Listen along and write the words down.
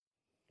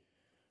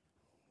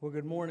Well,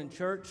 good morning,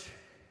 church.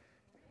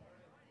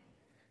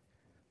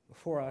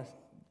 Before I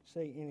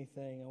say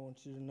anything, I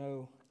want you to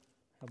know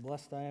how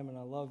blessed I am, and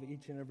I love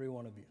each and every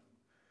one of you.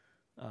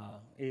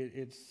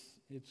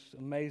 It's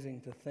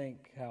amazing to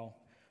think how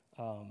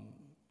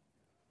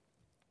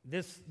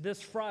this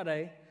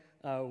Friday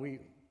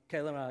Kayla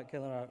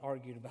and I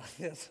argued about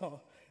this,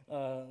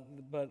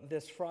 but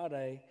this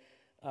Friday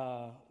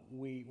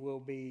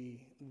we'll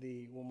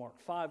mark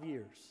 5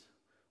 years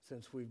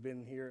since we've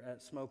been here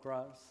at Smoke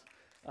Rise.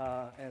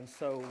 And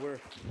so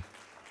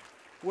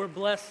we're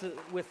blessed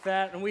with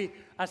that, and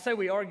I say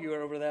we argue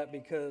over that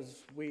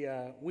because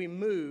we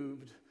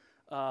moved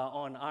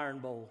on Iron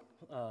Bowl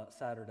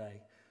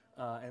Saturday,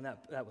 and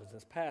that was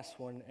this past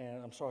one.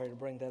 And I'm sorry to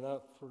bring that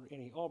up for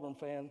any Auburn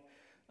fan.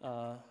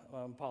 I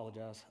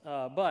apologize,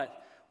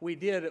 but we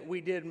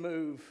did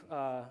move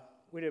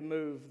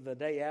the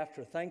day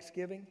after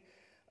Thanksgiving,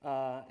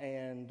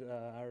 and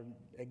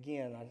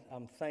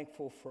I'm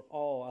thankful for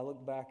all. I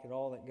look back at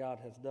all that God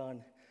has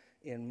done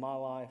in my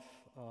life,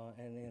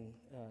 and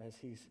as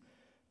He's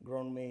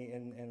grown me,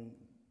 and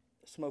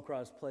Smoke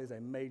Rise plays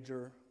a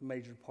major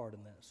part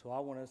in that. So I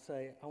want to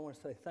say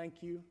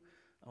thank you.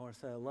 I want to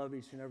say I love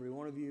each and every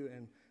one of you,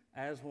 and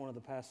as one of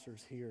the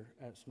pastors here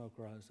at Smoke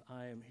Rise,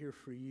 I am here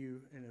for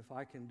you, and if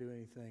I can do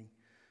anything,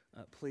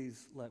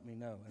 please let me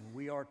know. And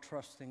we are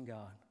trusting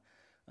God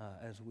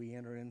as we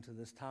enter into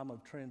this time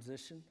of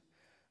transition.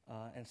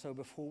 And so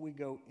before we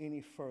go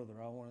any further,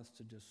 I want us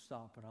to just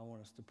stop, and I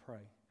want us to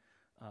pray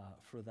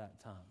for that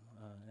time.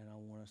 And I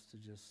want us to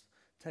just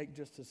take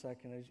just a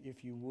second,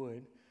 if you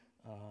would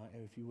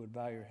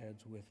bow your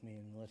heads with me,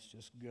 and let's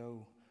just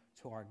go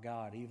to our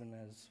God, even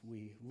as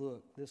we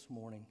look this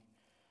morning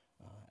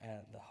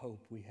at the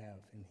hope we have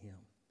in Him.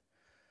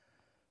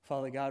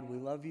 Father God, we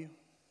love you,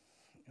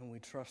 and we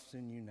trust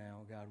in you now.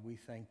 God, we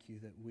thank you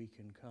that we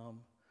can come.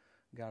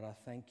 God, I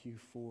thank you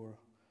for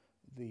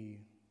the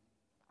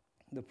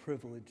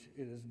privilege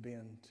it has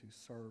been to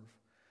serve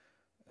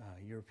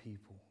your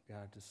people,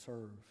 God, to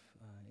serve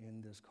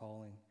in this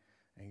calling,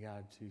 and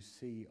God, to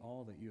see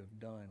all that you have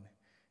done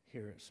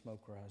here at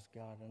Smoke Rise,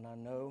 God. And I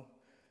know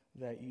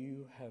that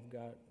you have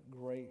got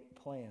great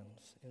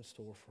plans in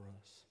store for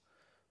us.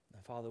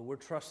 And Father, we're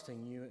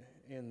trusting you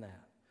in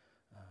that.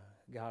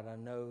 God, I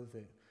know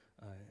that,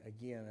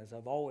 again, as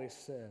I've always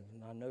said,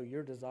 and I know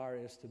your desire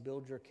is to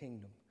build your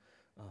kingdom,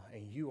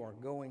 and you are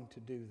going to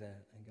do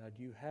that. And God,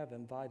 you have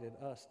invited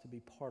us to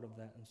be part of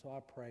that. And so I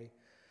pray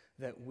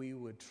that we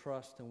would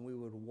trust and we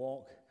would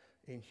walk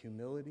in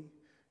humility.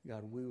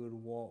 God, we would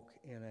walk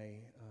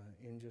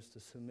in just a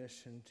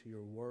submission to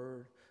your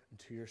word and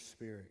to your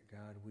spirit.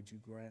 God, would you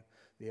grant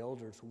the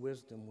elders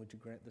wisdom? Would you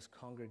grant this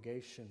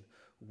congregation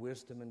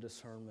wisdom and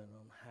discernment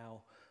on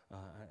how,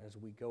 as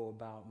we go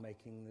about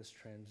making this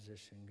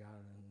transition,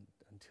 God. And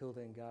until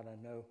then, God,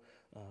 I know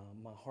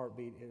my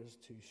heartbeat is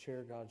to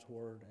share God's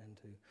word and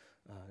to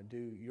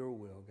do your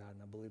will, God.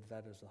 And I believe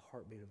that is the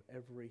heartbeat of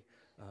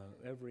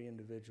every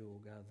individual,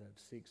 God, that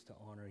seeks to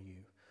honor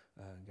you.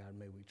 God,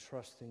 may we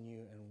trust in you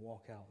and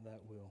walk out that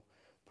will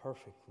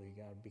perfectly,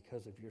 God,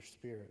 because of your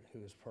Spirit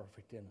who is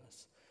perfect in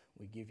us.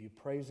 We give you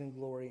praise and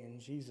glory in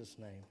Jesus'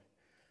 name.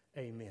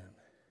 Amen.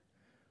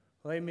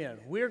 Well, amen.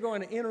 We're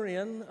going to enter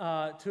in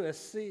to a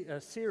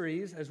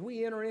series as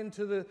we enter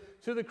into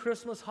the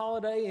Christmas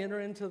holiday, enter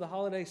into the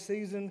holiday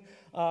season.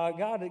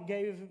 God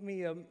gave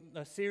me a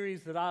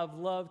series that I've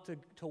loved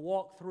to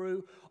walk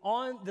through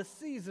on the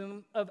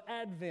season of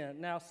Advent.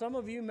 Now, some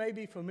of you may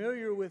be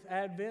familiar with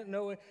Advent,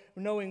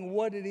 knowing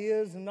what it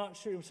is, and not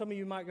sure. Some of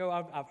you might go,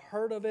 I've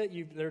heard of it.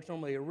 There's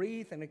normally a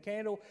wreath and a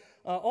candle.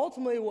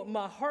 Ultimately, what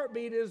my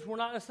heartbeat is, we're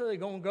not necessarily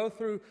going to go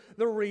through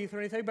the wreath or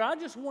anything, but I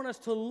just want us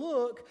to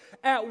look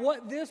at what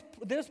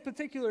this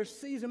particular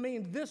season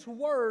means, this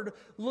word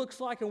looks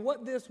like, and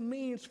what this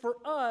means for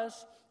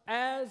us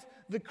as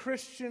the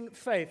Christian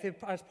faith,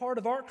 as part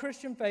of our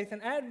Christian faith.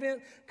 And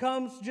Advent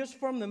comes just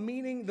from the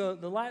meaning, the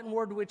Latin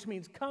word which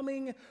means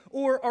coming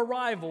or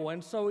arrival.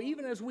 And so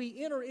even as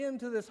we enter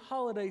into this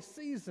holiday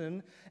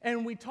season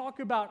and we talk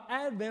about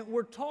Advent,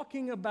 we're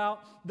talking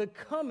about the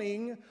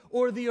coming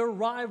or the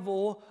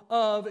arrival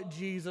of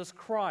Jesus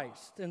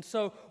Christ. And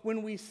so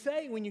when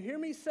you hear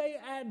me say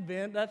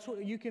Advent, that's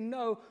what you can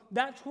know,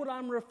 that's what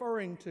I'm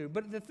referring to.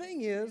 But the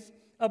thing is,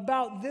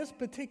 about this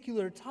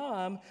particular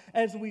time,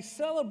 as we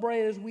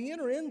celebrate, as we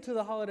enter into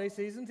the holiday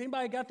seasons.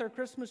 Anybody got their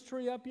Christmas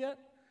tree up yet?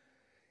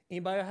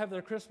 Anybody have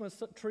their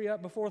Christmas tree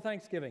up before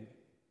Thanksgiving?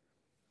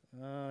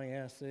 Oh,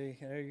 yeah, see,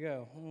 there you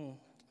go.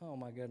 Oh,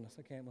 my goodness,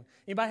 I can't believe.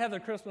 Anybody have their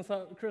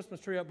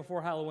Christmas tree up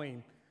before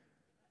Halloween?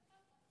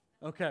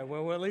 Okay,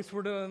 well, at least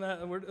we're doing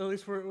that. At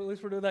least we're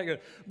doing that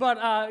good.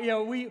 But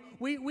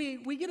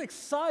we get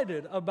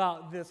excited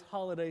about this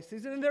holiday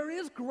season, and there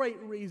is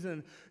great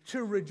reason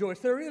to rejoice.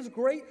 There is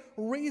great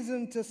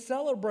reason to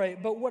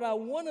celebrate. But what I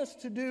want us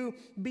to do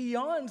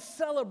beyond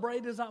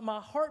celebrate is my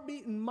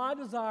heartbeat and my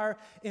desire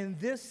in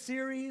this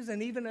series,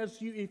 and even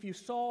if you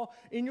saw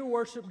in your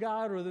worship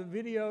guide or the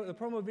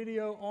promo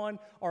video on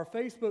our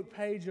Facebook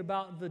page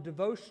about the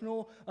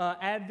devotional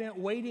Advent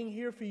Waiting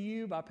Here for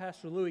You by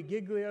Pastor Louis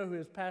Giglio, who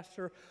is pastor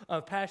pastor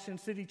of Passion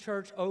City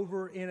Church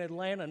over in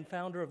Atlanta and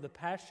founder of the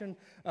Passion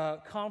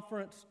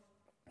Conference.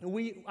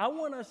 I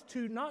want us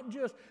to not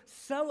just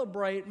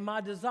celebrate.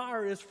 My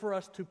desire is for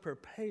us to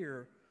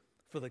prepare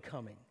for the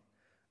coming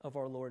of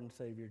our Lord and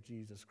Savior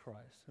Jesus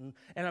Christ.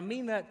 And I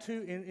mean that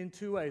too in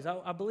two ways.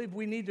 I believe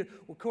we need to,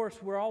 of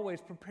course, we're always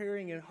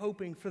preparing and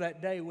hoping for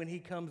that day when He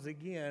comes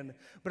again.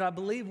 But I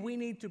believe we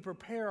need to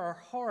prepare our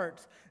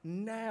hearts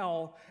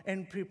now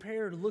and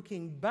prepare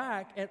looking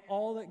back at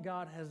all that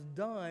God has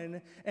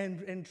done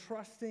and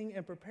trusting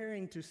and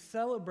preparing to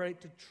celebrate,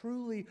 to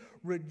truly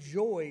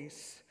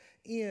rejoice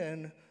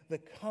in the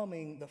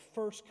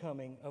first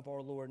coming of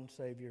our Lord and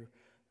Savior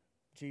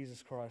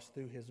Jesus Christ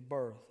through His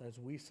birth as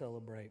we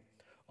celebrate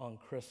on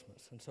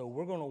Christmas. And so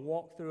we're going to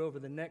walk through over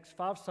the next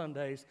 5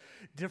 Sundays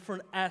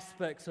different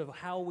aspects of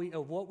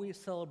what we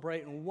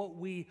celebrate and what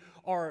we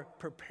are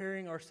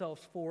preparing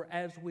ourselves for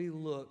as we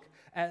look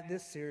at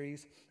this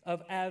series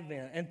of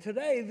Advent. And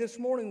today, this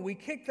morning, we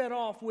kick that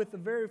off with the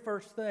very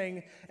first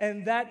thing,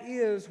 and that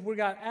is we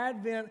got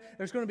Advent.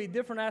 There's going to be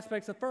different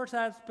aspects. The first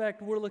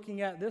aspect we're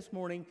looking at this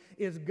morning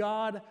is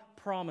God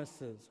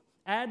promises.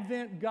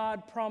 Advent,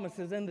 God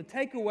promises. And the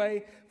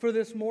takeaway for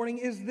this morning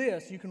is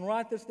this. You can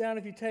write this down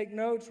if you take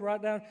notes.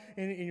 Write down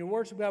in your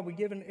worship guide. We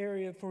give an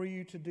area for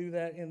you to do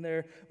that in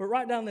there. But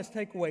write down this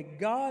takeaway.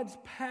 God's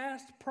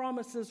past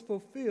promises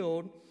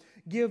fulfilled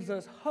gives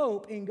us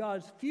hope in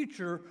God's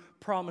future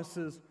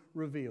promises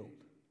revealed.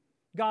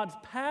 God's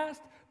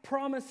past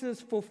promises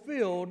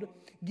fulfilled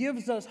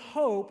gives us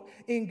hope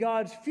in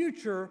God's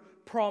future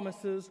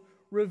promises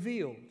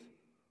revealed.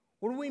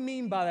 What do we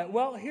mean by that?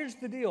 Well, here's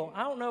the deal.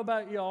 I don't know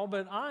about y'all,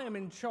 but I am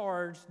in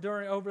charge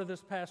over this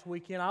past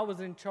weekend. I was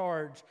in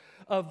charge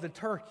of the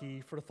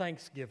turkey for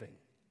Thanksgiving,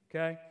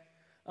 okay?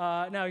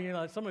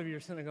 Now, some of you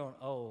are sitting there going,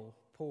 oh,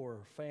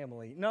 poor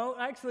family. No,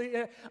 actually,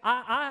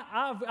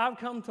 I've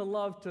come to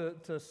love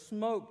to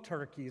smoke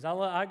turkeys.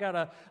 I got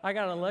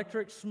an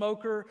electric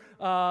smoker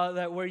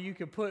that where you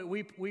could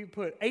we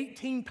put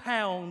 18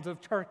 pounds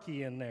of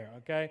turkey in there,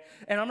 okay?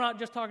 And I'm not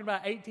just talking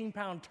about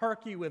 18-pound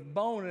turkey with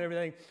bone and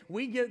everything.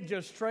 We get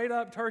just straight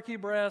up turkey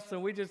breasts,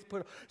 and we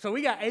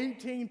we got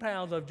 18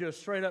 pounds of just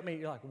straight up meat.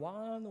 You're like,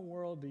 why in the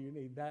world do you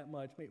need that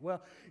much meat?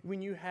 Well,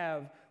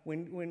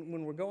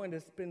 when we're going to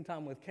spend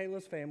time with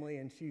Kayla's family,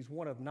 and she's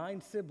one of 9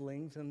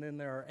 siblings, and then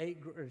there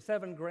are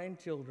 7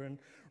 grandchildren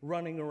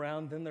running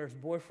around. Then there's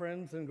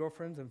boyfriends and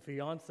girlfriends and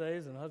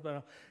fiancés and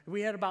husbands.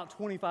 We had about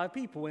 25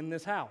 people in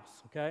this house,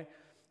 okay?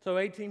 So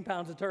 18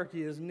 pounds of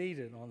turkey is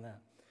needed on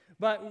that.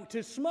 But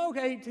to smoke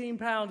 18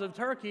 pounds of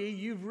turkey,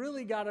 you've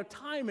really got to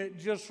time it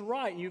just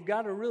right. You've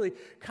got to really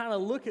kind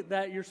of look at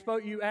that.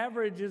 You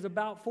average is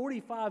about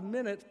 45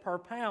 minutes per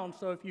pound.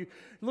 So if you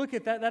look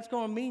at that, that's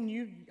going to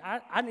mean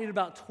I need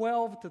about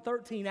 12 to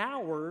 13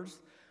 hours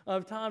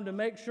of time to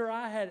make sure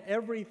I had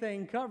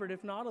everything covered,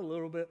 if not a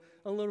little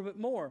bit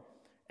more.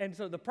 And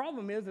so the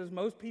problem is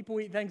most people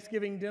eat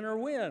Thanksgiving dinner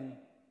when?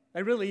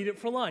 They really eat it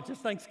for lunch. It's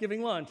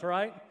Thanksgiving lunch,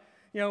 right?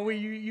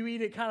 You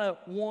eat it kind of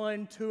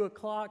 1, 2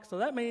 o'clock. So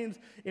that means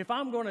if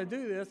I'm going to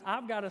do this,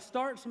 I've got to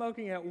start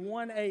smoking at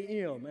 1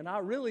 a.m. And I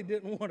really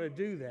didn't want to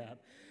do that.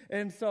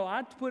 And so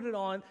I put it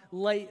on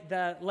late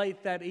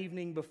that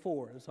evening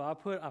before. So I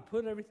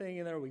put everything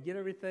in there. We get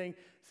everything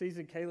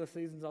seasoned. Kayla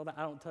seasons all that.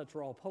 I don't touch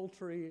raw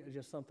poultry. It's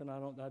just something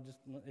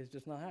it's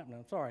just not happening.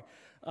 I'm sorry.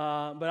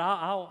 But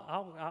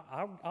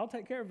I'll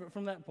take care of it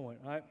from that point.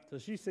 All right. So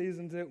she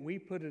seasons it. We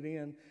put it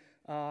in.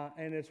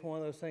 And it's one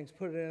of those things,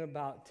 put it in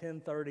about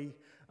 10:30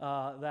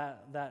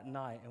 that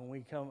night. And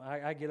we come,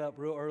 I get up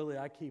real early.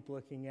 I keep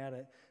looking at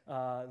it.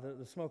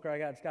 The smoker I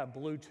got, it's got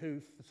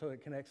Bluetooth, so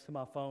it connects to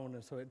my phone.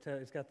 And so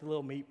it's got the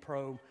little meat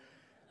probe.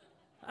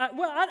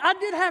 I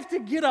did have to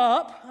get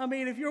up. I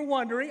mean, if you're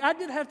wondering, I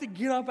did have to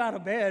get up out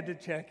of bed to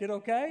check it,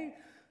 okay?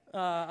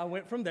 I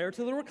went from there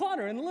to the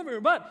recliner in the living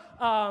room. But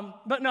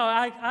no,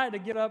 I had to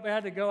get up. I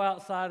had to go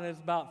outside, and it's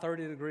about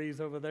 30 degrees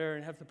over there,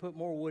 and have to put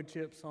more wood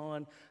chips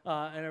on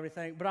and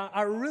everything. But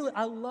I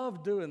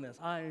love doing this.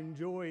 I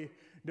enjoy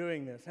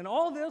doing this. And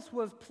all this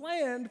was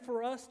planned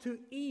for us to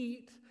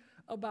eat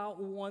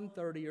about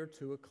 1:30 or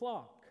 2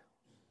 o'clock.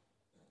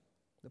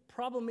 The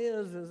problem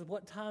is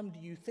what time do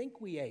you think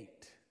we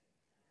ate?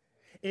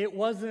 It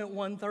wasn't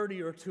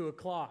 1:30 or 2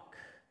 o'clock.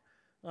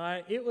 All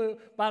right,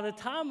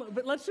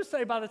 but let's just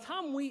say by the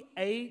time we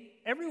ate,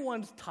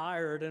 everyone's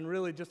tired and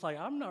really just like,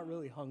 I'm not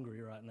really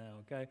hungry right now,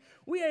 okay?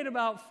 We ate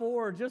about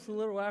 4, just a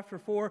little after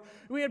 4.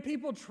 We had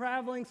people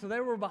traveling, so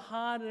they were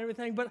behind and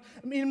everything. But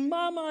I mean, in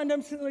my mind,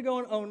 I'm sitting there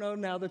going, oh no,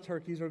 now the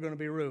turkeys are going to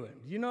be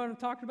ruined. You know what I'm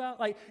talking about?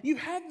 Like, you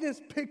have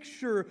this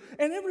picture,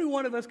 and every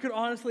one of us could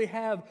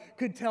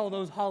tell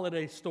those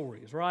holiday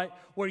stories, right?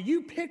 Where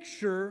you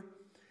picture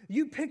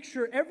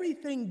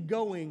everything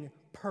going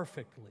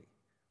perfectly,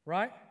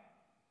 right?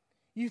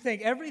 You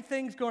think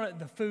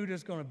the food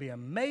is going to be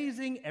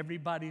amazing.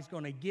 Everybody's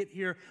going to get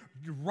here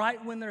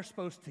right when they're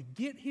supposed to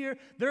get here.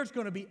 There's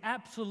going to be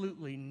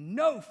absolutely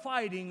no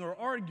fighting or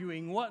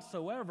arguing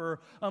whatsoever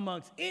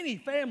amongst any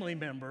family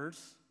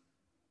members.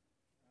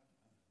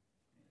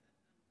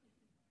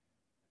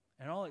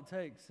 And all it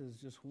takes is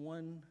just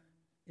one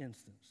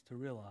instance to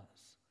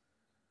realize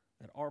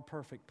that our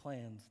perfect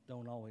plans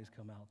don't always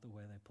come out the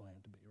way they plan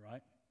to be,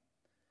 right?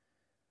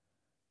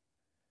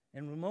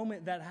 And the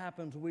moment that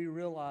happens, we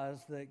realize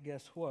that,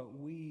 guess what?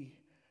 We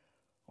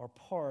are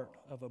part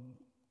of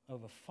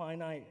a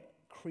finite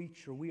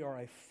creature. We are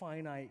a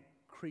finite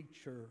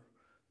creature,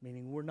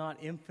 meaning we're not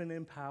infinite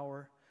in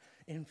power,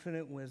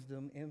 infinite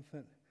wisdom,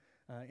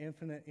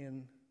 infinite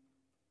in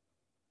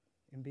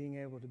being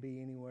able to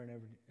be anywhere and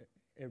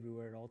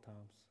everywhere at all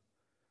times.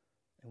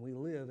 And we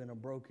live in a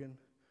broken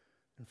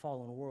and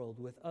fallen world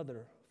with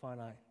other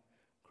finite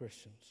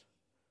Christians.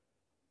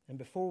 And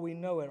before we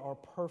know it, our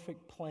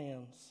perfect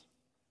plans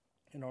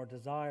and our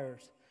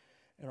desires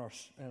and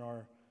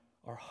our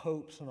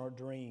hopes and our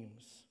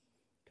dreams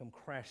come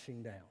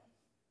crashing down.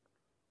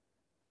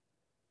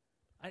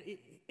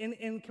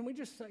 And can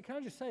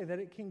I just say that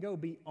it can go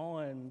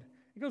beyond,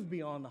 it goes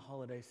beyond the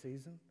holiday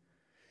season.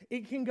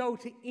 It can go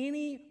to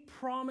any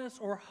promise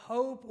or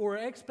hope or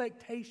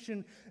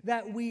expectation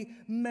that we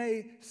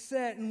may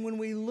set. And when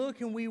we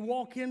look and we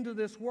walk into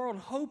this world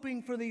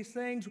hoping for these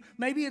things,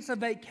 maybe it's a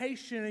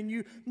vacation and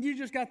you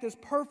just got this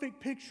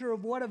perfect picture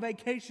of what a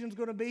vacation is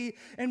going to be.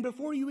 And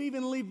before you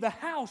even leave the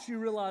house, you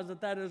realize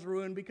that is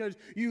ruined because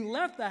you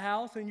left the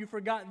house and you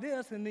forgot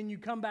this, and then you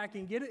come back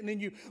and get it, and then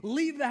you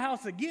leave the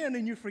house again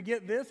and you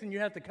forget this, and you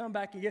have to come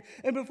back and get it.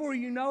 And before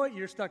you know it,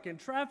 you're stuck in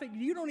traffic.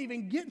 You don't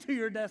even get to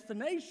your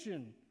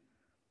destination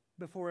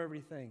before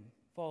everything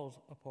falls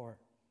apart.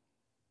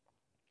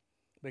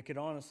 But it could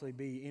honestly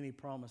be any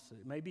promise.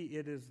 Maybe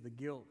it is the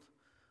guilt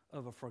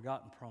of a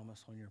forgotten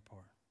promise on your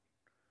part.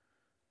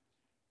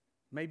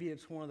 Maybe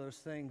it's one of those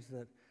things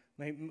that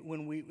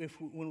when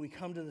we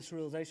come to this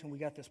realization, we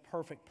got this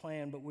perfect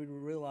plan, but we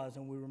realize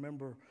and we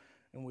remember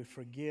and we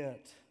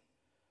forget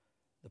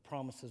the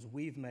promises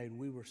we've made.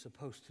 We were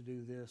supposed to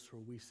do this, or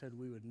we said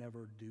we would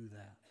never do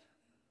that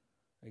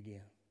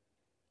again.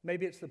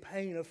 Maybe it's the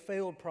pain of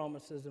failed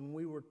promises, and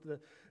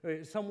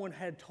someone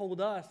had told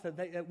us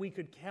that we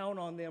could count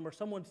on them, or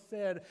someone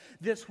said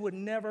this would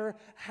never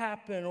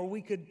happen, or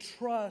we could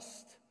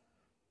trust,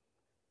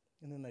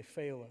 and then they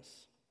fail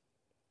us.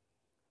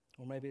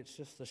 Or maybe it's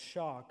just the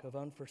shock of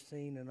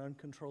unforeseen and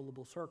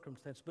uncontrollable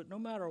circumstance. But no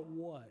matter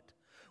what,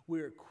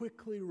 we're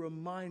quickly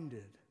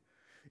reminded,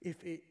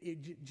 if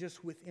it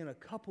just within a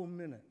couple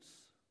minutes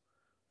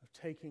of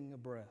taking a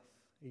breath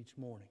each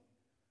morning,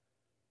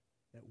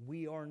 that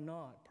we are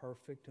not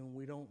perfect, and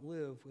we don't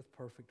live with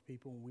perfect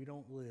people, and we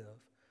don't live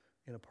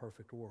in a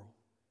perfect world.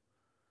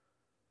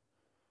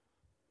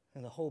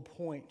 And the whole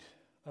point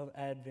of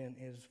Advent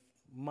is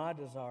my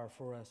desire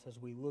for us as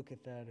we look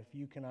at that. If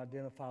you can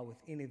identify with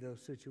any of those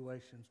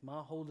situations,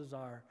 my whole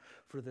desire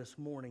for this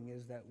morning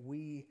is that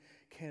we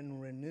can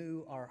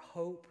renew our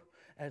hope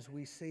as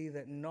we see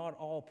that not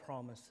all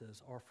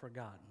promises are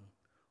forgotten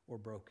or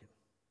broken.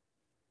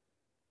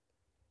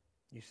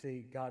 You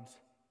see, God's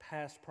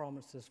past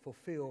promises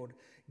fulfilled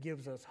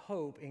gives us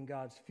hope in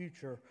God's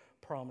future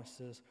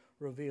promises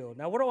revealed.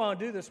 Now, what I want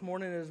to do this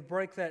morning is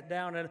break that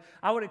down, and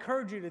I would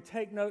encourage you to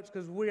take notes,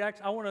 because we're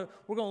going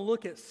to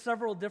look at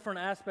several different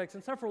aspects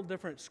and several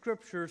different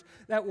scriptures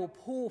that will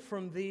pull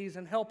from these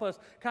and help us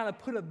kind of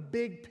put a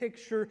big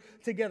picture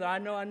together. I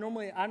know I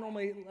normally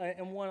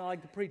am one I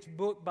like to preach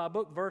book by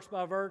book, verse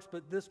by verse,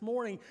 but this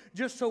morning,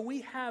 just so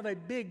we have a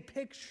big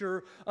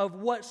picture of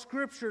what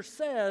Scripture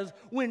says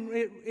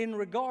in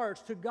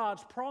regards to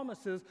God's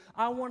promises,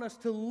 I want us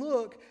to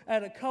look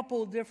at a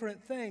couple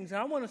different things, and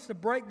I want us to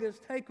break this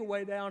takeaway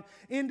down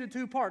into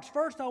two parts.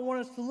 First, I want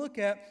us to look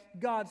at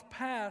God's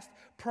past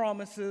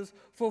promises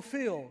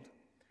fulfilled.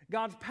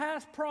 God's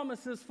past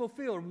promises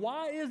fulfilled.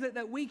 Why is it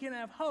that we can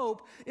have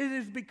hope? It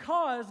is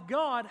because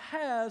God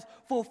has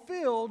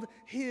fulfilled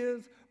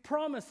His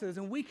promises.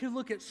 And we can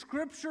look at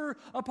Scripture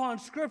upon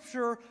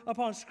Scripture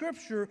upon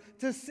Scripture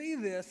to see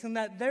this, and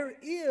that there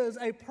is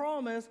a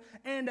promise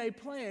and a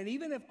plan.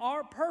 Even if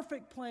our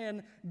perfect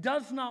plan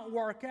does not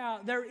work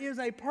out, there is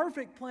a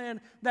perfect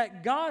plan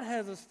that God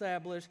has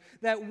established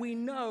that we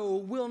know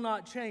will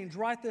not change.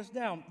 Write this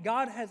down.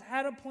 God has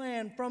had a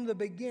plan from the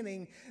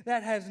beginning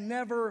that has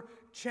never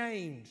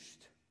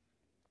changed.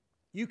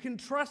 You can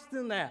trust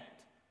in that.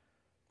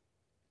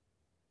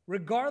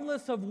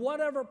 Regardless of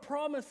whatever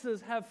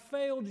promises have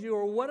failed you,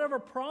 or whatever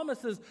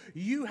promises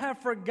you have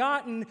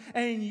forgotten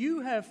and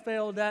you have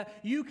failed at,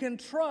 you can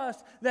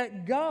trust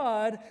that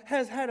God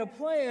has had a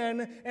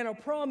plan and a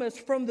promise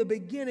from the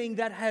beginning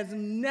that has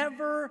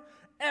never,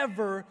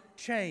 ever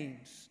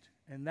changed.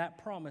 And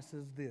that promise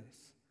is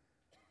this: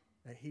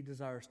 that He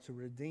desires to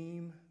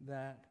redeem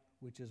that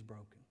which is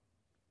broken.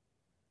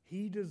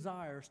 He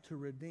desires to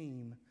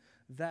redeem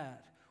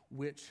that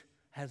which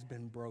has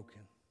been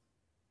broken.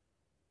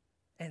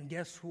 And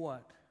guess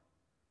what?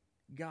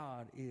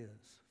 God is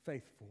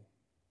faithful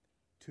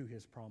to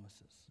His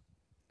promises.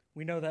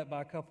 We know that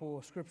by a couple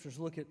of scriptures.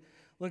 Look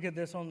at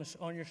this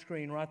on your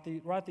screen. Write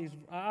these.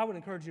 I would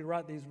encourage you to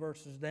write these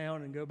verses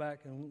down and go back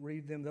and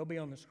read them. They'll be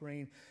on the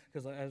screen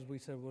because, as we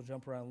said, we'll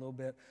jump around a little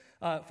bit.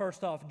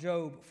 First off,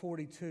 Job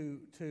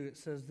 42:2. It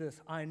says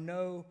this: "I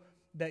know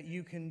that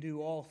you can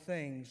do all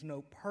things.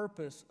 No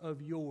purpose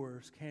of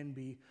yours can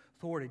be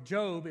thwarted.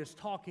 Job is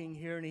talking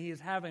here, and he is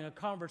having a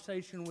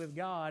conversation with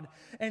God,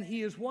 and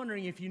he is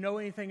wondering, if you know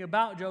anything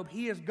about Job,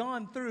 he has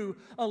gone through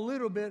a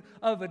little bit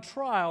of a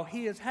trial.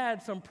 He has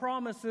had some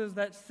promises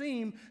that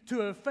seem to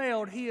have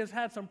failed. He has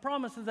had some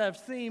promises that have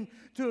seemed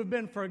to have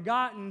been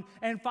forgotten,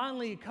 and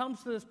finally it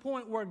comes to this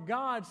point where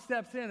God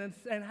steps in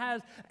and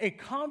has a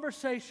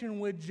conversation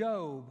with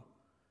Job.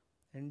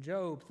 And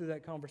Job, through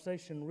that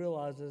conversation,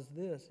 realizes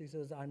this. He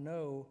says, I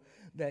know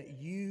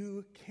that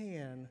you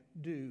can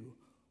do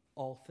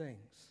all things,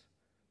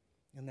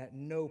 and that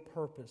no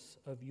purpose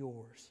of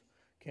yours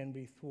can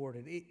be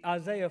thwarted.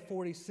 Isaiah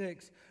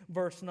 46,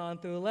 verse 9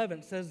 through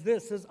 11 says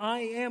this, says, I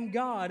am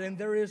God and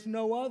there is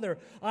no other.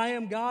 I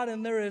am God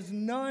and there is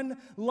none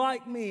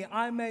like me.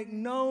 I make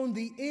known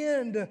the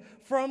end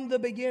from the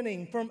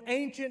beginning, from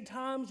ancient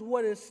times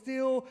what is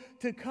still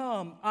to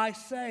come. I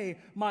say,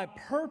 my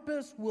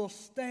purpose will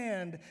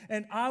stand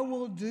and I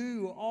will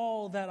do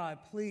all that I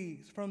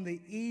please. From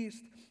the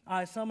east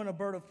I summon a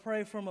bird of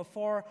prey from a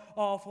far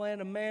off land,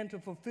 a man to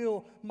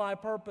fulfill my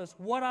purpose.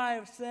 What I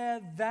have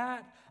said,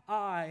 that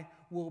I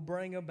will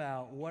bring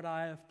about. What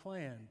I have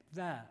planned,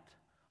 that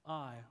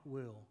I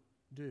will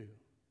do.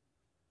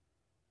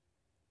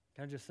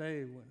 Can I just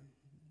say,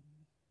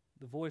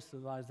 the voice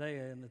of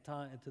Isaiah in the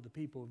time to the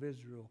people of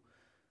Israel,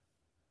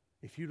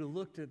 if you'd have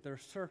looked at their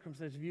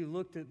circumstances, if you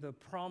looked at the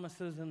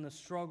promises and the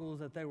struggles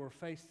that they were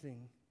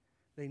facing,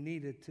 they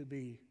needed to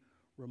be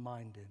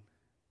reminded.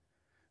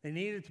 They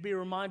needed to be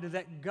reminded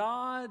that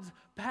God's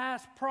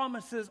past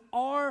promises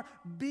are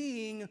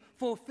being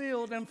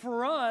fulfilled. And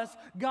for us,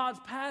 God's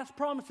past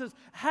promises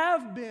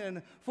have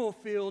been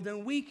fulfilled.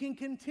 And we can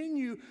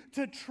continue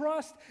to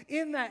trust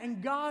in that.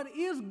 And God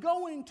is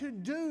going to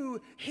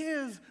do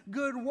His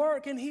good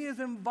work. And He has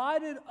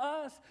invited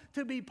us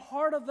to be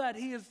part of that.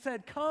 He has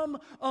said, come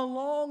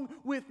along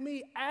with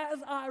me as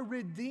I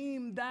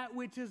redeem that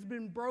which has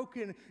been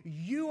broken.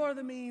 You are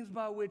the means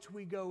by which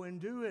we go and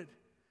do it.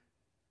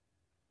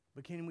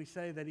 But can we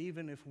say that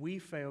even if we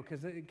fail, because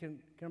can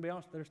I be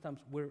honest, there's times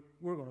we're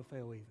going to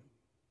fail even.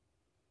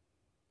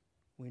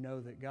 We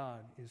know that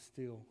God is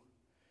still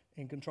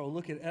in control.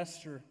 Look at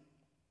Esther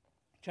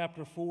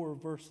chapter 4,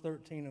 verse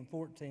 13 and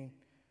 14.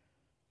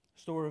 The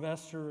story of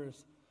Esther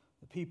is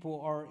the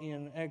people are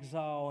in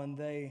exile and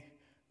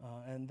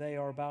they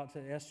are about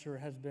to, Esther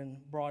has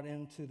been brought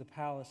into the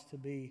palace to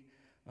be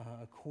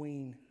a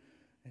queen.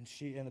 And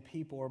the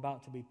people are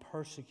about to be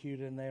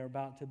persecuted and they are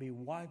about to be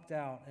wiped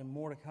out. And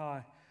Mordecai,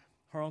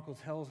 her uncle,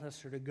 tells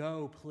Esther to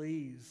go,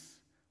 please,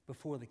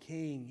 before the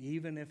king,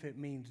 even if it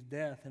means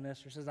death. And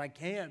Esther says, I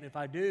can't. If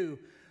I do,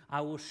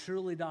 I will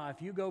surely die.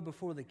 If you go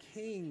before the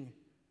king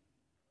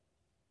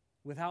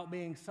without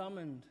being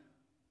summoned,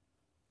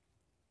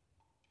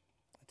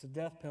 it's a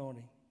death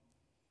penalty.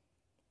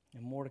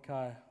 And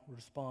Mordecai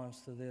responds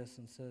to this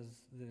and says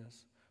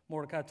this.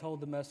 Mordecai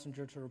told the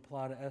messenger to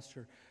reply to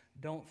Esther,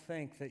 don't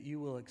think that you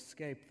will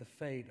escape the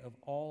fate of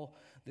all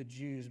the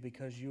Jews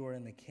because you are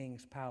in the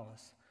king's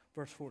palace.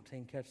 Verse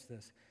 14, catch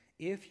this.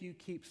 If you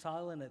keep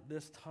silent at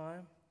this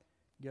time,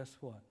 guess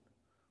what?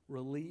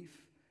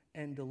 Relief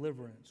and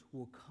deliverance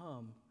will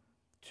come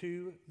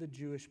to the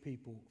Jewish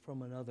people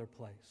from another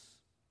place.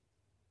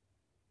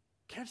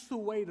 Catch the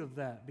weight of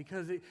that,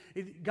 because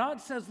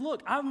God says,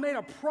 look, I've made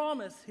a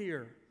promise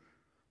here.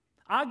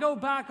 I go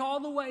back all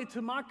the way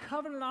to my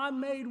covenant I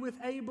made with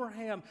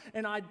Abraham,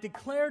 and I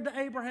declared to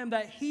Abraham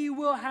that he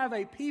will have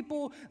a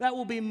people that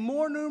will be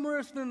more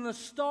numerous than the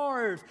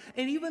stars.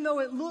 And even though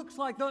it looks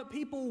like that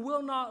people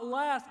will not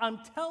last, I'm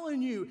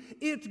telling you,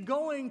 it's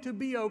going to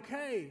be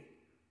okay.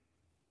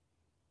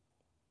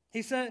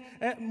 He said,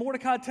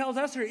 Mordecai tells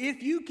Esther,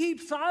 if you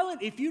keep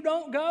silent, if you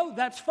don't go,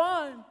 that's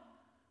fine.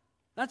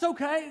 That's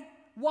okay.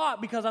 Why?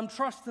 Because I'm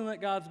trusting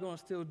that God's going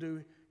to still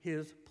do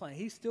His plan.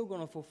 He's still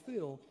going to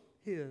fulfill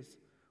His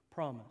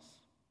promise.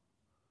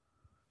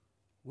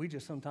 We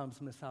just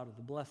sometimes miss out of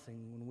the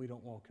blessing when we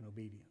don't walk in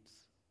obedience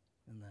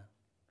in that.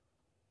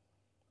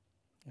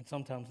 And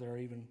sometimes there are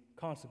even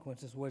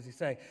consequences. What does he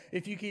say?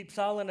 If you keep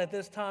silent at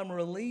this time,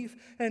 relief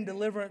and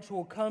deliverance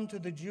will come to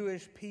the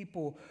Jewish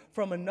people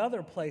from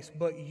another place,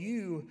 but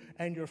you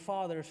and your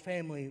father's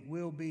family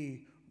will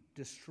be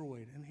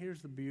destroyed. And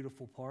here's the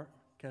beautiful part.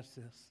 Catch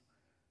this.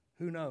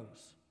 Who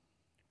knows?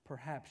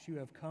 Perhaps you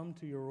have come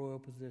to your royal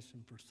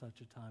position for such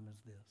a time as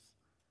this.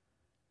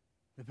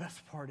 The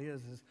best part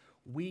is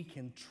we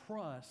can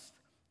trust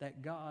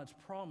that God's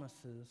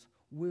promises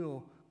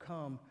will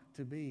come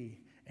to be.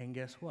 And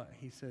guess what?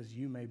 He says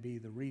you may be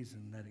the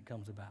reason that it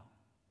comes about.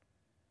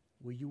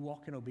 Will you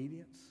walk in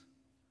obedience?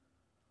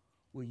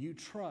 Will you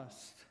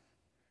trust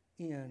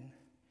in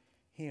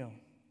Him?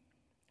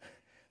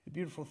 The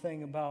beautiful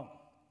thing about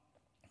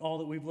all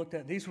that we've looked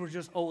at, these were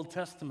just Old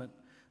Testament.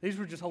 These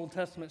were just Old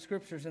Testament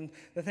scriptures. And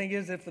the thing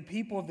is, if the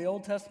people of the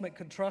Old Testament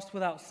could trust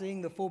without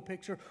seeing the full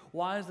picture,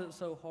 why is it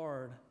so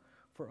hard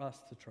for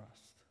us to trust?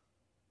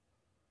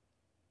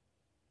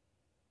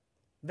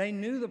 They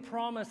knew the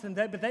promise,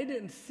 but they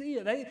didn't see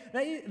it.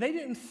 They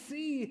didn't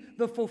see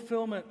the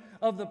fulfillment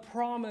of the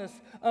promise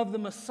of the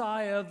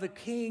Messiah, of the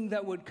King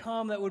that would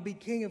come, that would be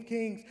King of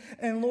Kings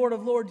and Lord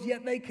of Lords.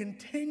 Yet they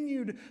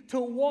continued to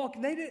walk.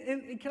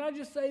 And can I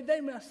just say,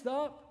 they messed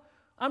up.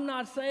 I'm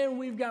not saying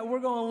we're going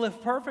to live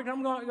perfect.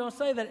 I'm going to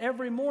say that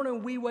every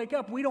morning we wake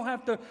up, we don't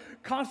have to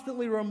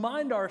constantly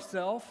remind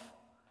ourselves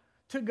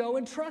to go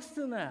and trust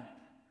in that.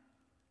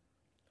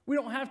 We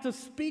don't have to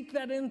speak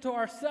that into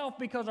ourselves,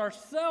 because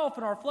ourself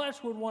and our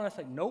flesh would want to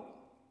say, nope,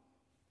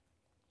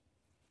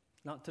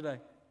 not today.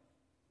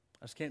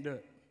 I just can't do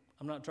it.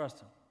 I'm not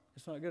trusting.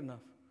 It's not good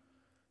enough.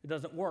 It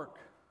doesn't work.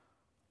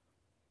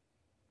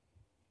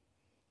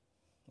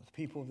 The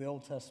people of the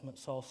Old Testament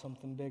saw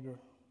something bigger.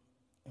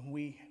 And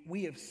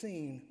we have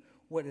seen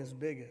what is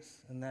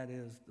biggest, and that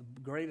is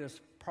the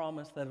greatest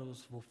promise that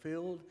was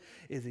fulfilled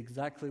is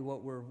exactly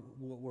what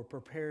we're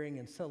preparing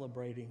and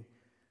celebrating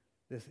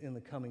this in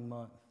the coming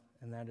month,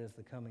 and that is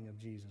the coming of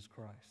Jesus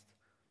Christ.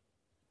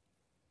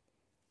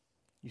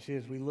 You see,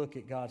 as we look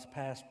at God's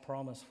past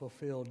promise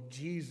fulfilled,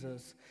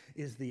 Jesus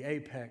is the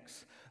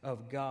apex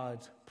of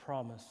God's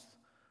promise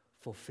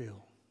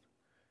fulfilled.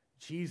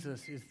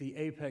 Jesus is the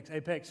apex.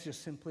 Apex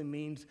just simply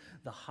means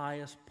the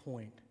highest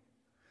point,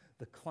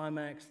 the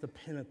climax, the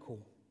pinnacle.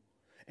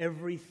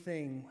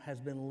 Everything has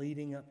been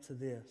leading up to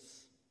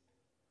this.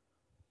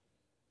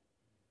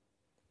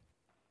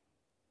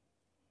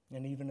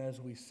 And even as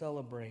we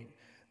celebrate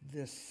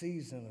this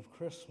season of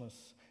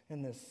Christmas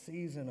and this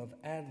season of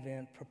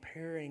Advent,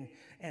 preparing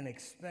and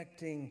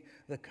expecting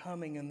the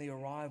coming and the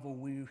arrival,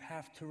 we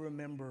have to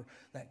remember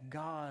that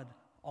God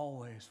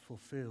always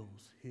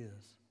fulfills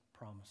His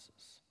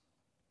promises.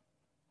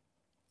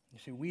 You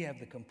see, we have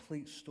the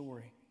complete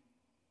story.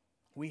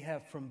 We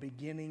have from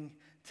beginning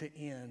to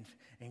end.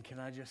 And can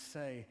I just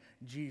say,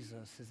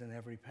 Jesus is in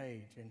every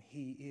page, and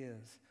He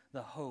is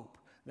the hope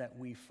that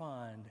we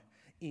find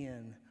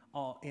in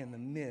the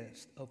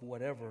midst of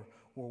whatever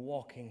we're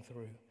walking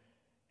through.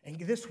 And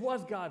this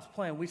was God's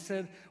plan. We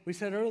said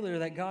earlier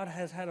that God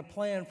has had a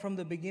plan from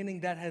the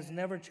beginning that has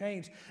never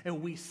changed.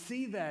 And we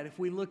see that if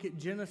we look at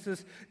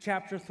Genesis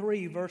chapter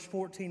 3, verse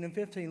 14 and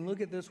 15.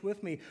 Look at this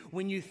with me.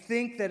 When you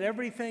think that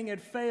everything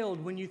had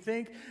failed, when you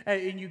think,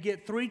 and you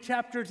get 3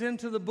 chapters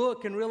into the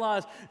book and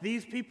realize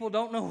these people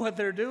don't know what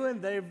they're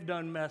doing, they've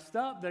done messed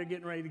up, they're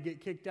getting ready to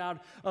get kicked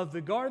out of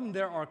the garden,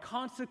 there are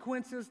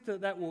consequences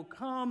that will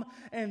come,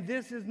 and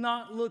this is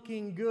not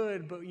looking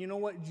good. But you know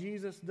what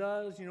Jesus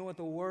does? You know what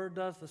the Word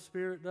does? The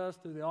Spirit does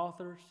through the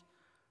authors?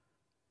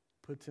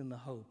 Puts in the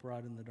hope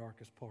right in the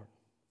darkest part.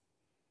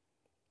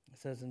 It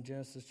says in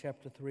Genesis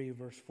chapter 3,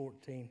 verse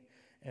 14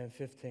 and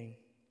 15.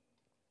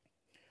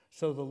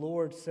 So the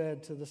Lord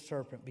said to the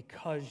serpent,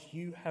 because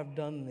you have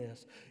done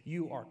this,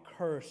 you are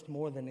cursed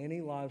more than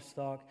any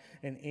livestock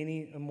and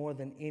more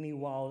than any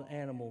wild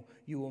animal.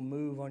 You will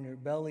move on your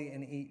belly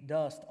and eat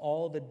dust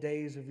all the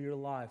days of your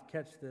life.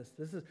 Catch this.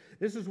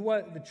 This is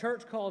what the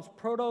church calls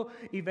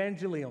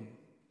proto-evangelium.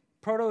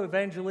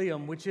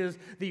 Proto-evangelium, which is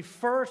the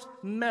first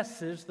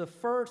message, the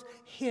first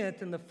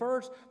hint, and the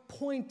first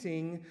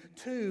pointing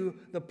to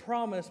the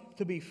promise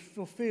to be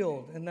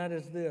fulfilled. And that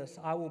is this: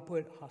 I will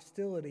put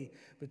hostility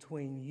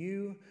between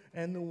you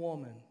and the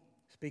woman,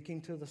 speaking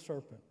to the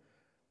serpent,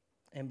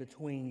 and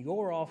between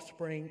your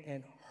offspring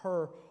and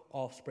her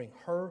offspring,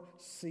 her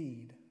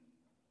seed.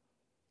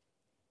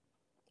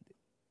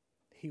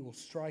 He will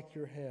strike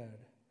your head,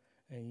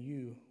 and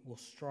you will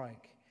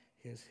strike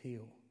his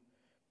heel.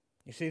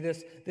 You see,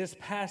 this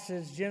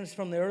passage, Genesis,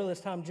 from the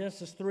earliest time,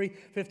 Genesis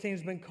 3:15,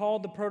 has been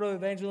called the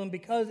proto-evangelium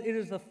because it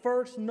is the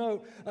first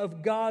note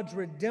of God's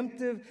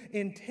redemptive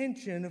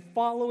intention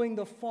following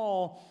the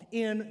fall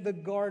in the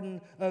Garden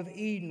of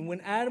Eden.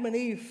 When Adam and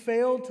Eve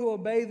failed to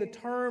obey the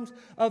terms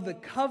of the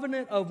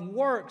covenant of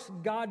works,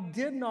 God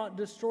did not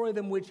destroy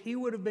them, which He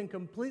would have been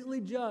completely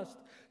just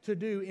to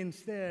do.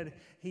 Instead,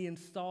 He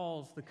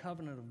installs the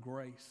covenant of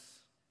grace.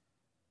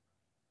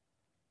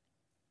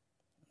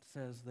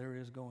 Says there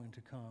is going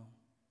to come.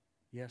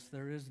 Yes,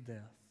 there is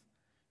death.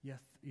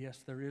 Yes,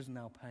 there is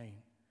now pain.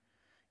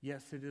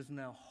 Yes, it is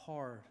now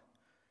hard.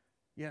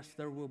 Yes,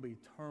 there will be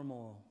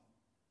turmoil,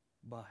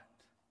 but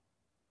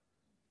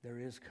there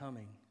is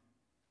coming.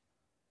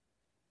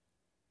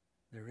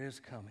 There is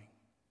coming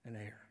an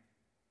heir.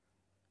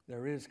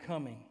 There is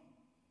coming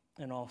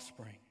an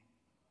offspring.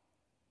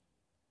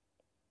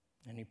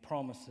 And He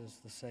promises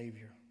the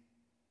Savior.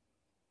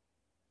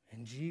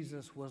 And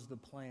Jesus was the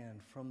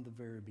plan from the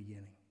very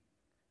beginning.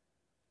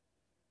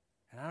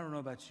 And I don't know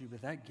about you,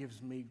 but that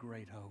gives me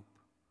great hope.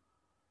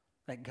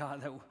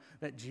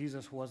 That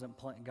Jesus wasn't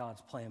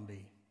God's plan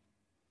B.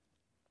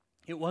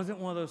 It wasn't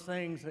one of those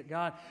things that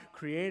God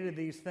created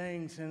these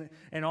things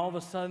and all of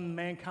a sudden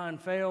mankind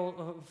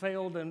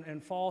failed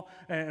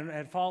and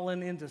had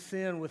fallen into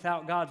sin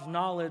without God's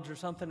knowledge or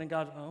something. And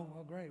God, oh,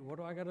 well, great. What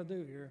do I got to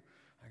do here?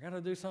 I got to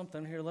do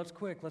something here. Let's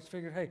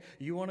figure, hey,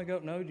 you want to go?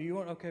 No, do you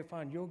want? Okay,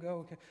 fine, you'll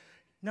go. Okay.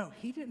 No,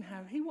 He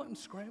wasn't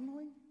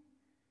scrambling.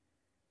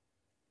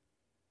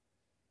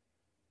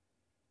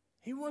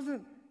 He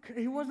wasn't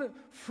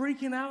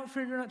freaking out,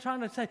 figuring out,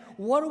 trying to say,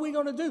 what are we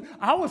going to do?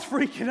 I was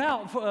freaking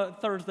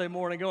out Thursday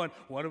morning going,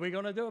 what are we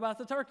going to do about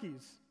the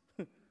turkeys?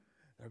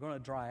 They're going to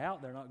dry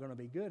out. They're not going to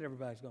be good.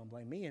 Everybody's going to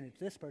blame me, and it's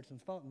this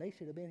person's fault, and they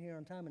should have been here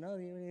on time.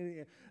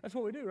 And that's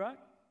what we do, right?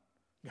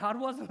 God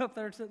wasn't up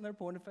there sitting there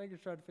pointing fingers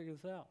trying to figure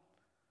this out.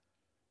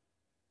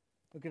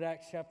 Look at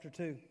Acts chapter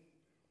 2.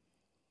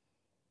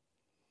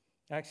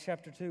 Acts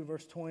chapter 2,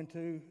 verse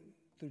 22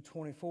 through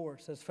 24.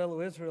 It says,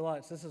 fellow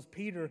Israelites, this is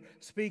Peter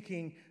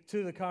speaking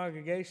to the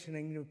congregation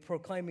and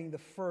proclaiming the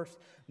first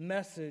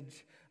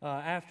message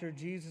after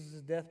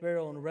Jesus' death,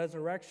 burial, and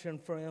resurrection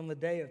on the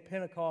day of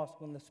Pentecost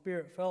when the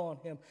Spirit fell on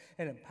him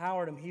and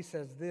empowered him. He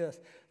says this,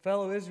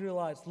 fellow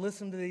Israelites,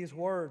 listen to these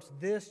words.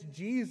 This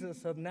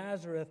Jesus of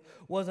Nazareth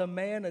was a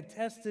man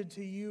attested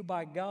to you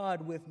by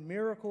God with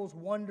miracles,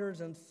 wonders,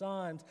 and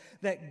signs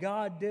that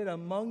God did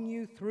among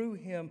you through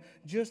him,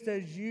 just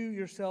as you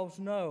yourselves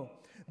know.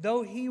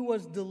 Though he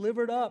was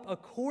delivered up,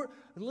 according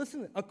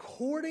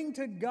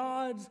to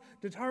God's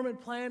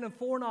determined plan and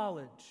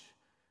foreknowledge,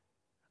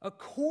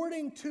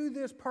 according to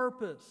this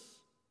purpose,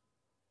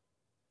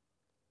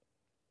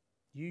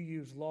 you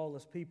used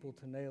lawless people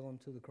to nail him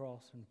to the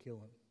cross and kill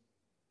him.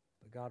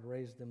 But God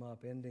raised him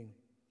up, ending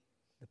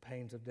the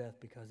pains of death,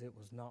 because it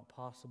was not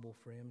possible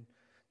for him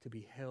to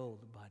be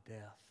held by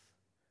death.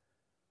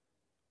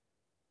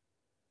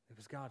 It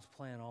was God's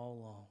plan all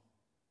along.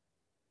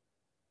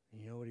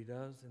 And you know what he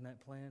does in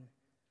that plan?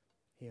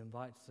 He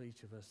invites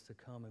each of us to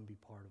come and be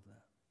part of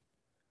that.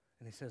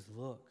 And he says,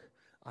 look,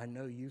 I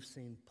know you've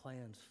seen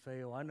plans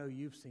fail. I know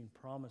you've seen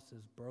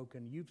promises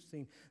broken. You've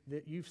seen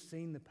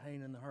the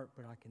pain and the hurt,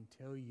 but I can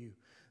tell you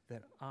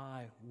that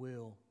I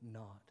will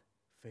not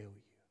fail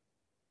you.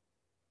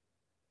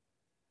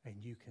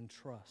 And you can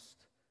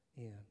trust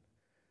in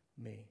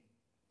me.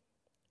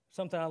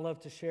 Something I love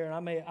to share,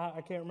 and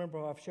I can't remember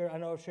if I've shared. I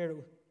know I've shared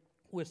it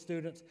with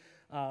students,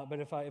 but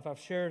if I've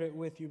shared it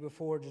with you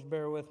before, just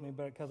bear with me.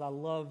 But because I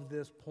love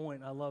this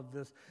point, I love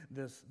this.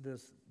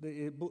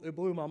 It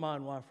blew my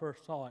mind when I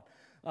first saw it.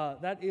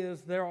 That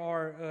is, there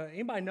are.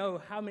 Anybody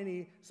know how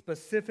many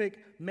specific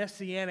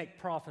messianic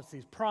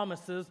prophecies?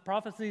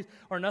 Prophecies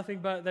are nothing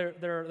but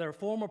they're a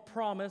form of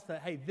promise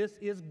that, hey, this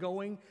is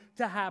going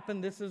to happen.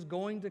 This is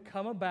going to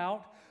come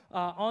about.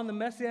 On the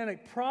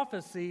messianic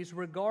prophecies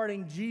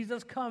regarding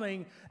Jesus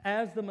coming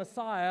as the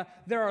Messiah,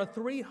 there are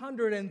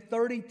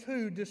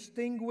 332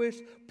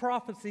 distinguished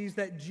prophecies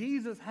that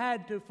Jesus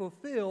had to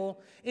fulfill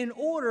in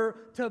order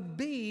to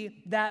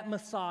be that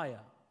Messiah.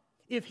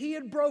 If he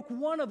had broke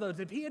one of those,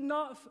 if he had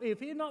not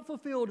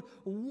fulfilled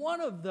one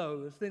of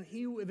those, then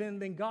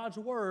God's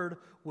word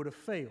would have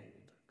failed,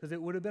 because it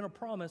would have been a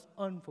promise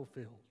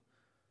unfulfilled.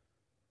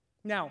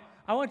 Now,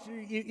 I want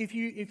you, if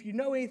you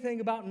know anything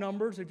about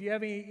numbers, if you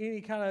have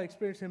any kind of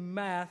experience in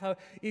math,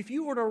 if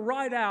you were to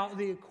write out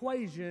the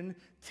equation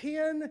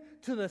 1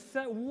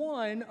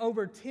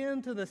 over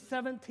 10 to the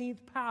 17th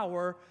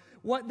power,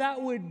 what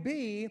that would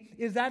be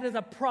is that is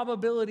a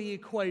probability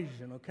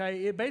equation,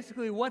 okay?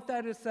 Basically what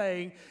that is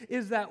saying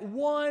is that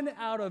 1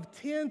 out of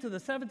 10 to the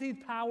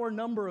 17th power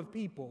number of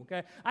people,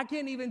 okay? I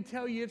can't even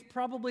tell you, it's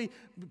probably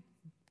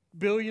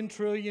billion,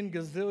 trillion,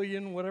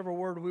 gazillion, whatever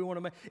word we want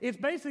to make. It's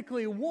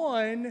basically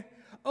 1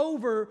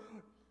 over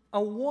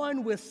a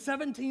 1 with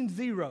 17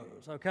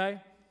 zeros, okay?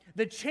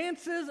 The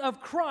chances of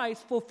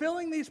Christ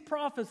fulfilling these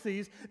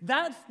prophecies,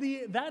 that's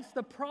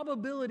the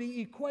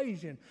probability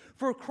equation.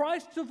 For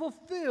Christ to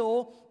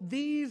fulfill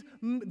these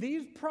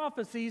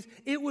prophecies,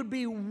 it would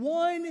be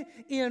 1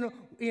 in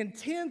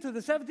 10 to the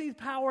 17th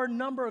power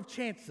number of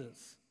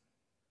chances.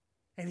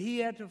 And he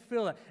had to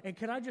fulfill that. And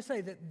can I just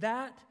say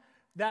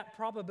that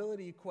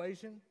probability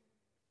equation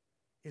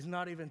is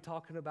not even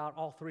talking about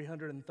all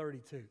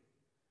 332.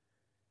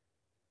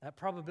 That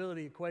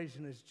probability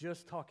equation is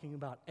just talking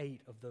about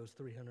 8 of those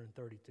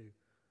 332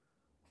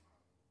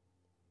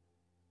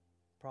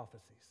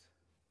 prophecies.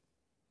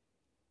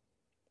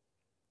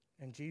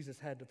 And Jesus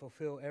had to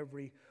fulfill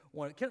every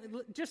one.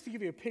 Just to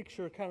give you a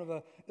picture, kind of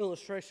an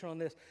illustration on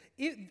this,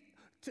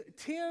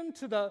 10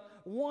 to the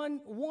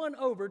 1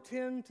 over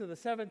 10 to the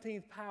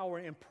 17th power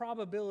in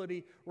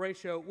probability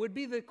ratio would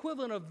be the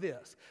equivalent of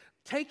this.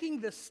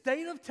 Taking the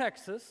state of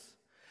Texas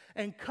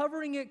and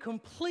covering it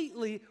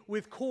completely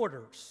with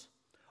quarters,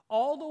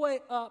 all the way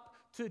up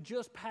to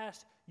just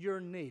past your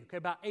knee, okay,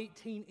 about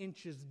 18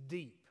 inches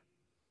deep.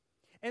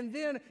 And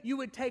then you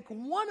would take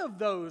one of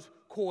those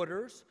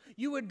quarters,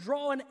 you would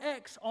draw an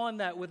X on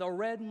that with a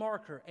red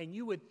marker, and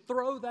you would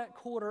throw that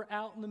quarter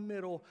out in the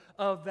middle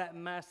of that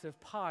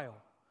massive pile.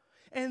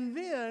 And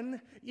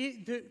then,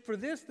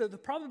 the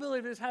probability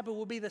of this happening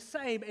will be the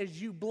same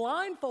as you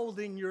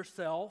blindfolding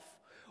yourself,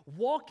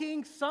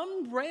 walking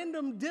some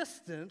random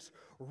distance,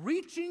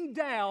 reaching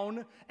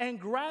down and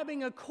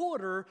grabbing a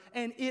quarter,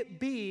 and it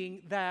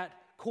being that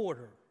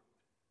quarter.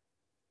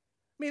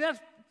 I mean,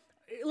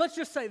 let's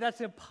just say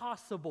that's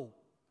impossible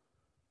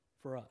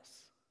for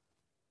us.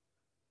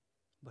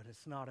 But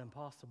it's not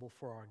impossible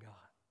for our God.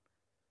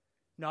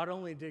 Not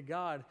only did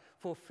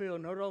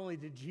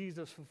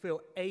Jesus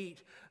fulfill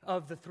 8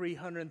 of the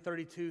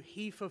 332,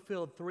 he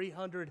fulfilled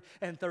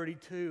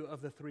 332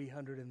 of the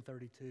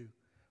 332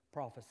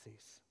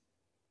 prophecies.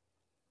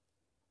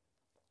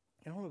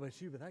 I don't know about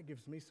you, but that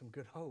gives me some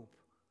good hope.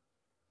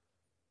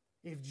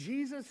 If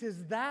Jesus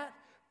is that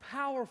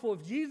powerful,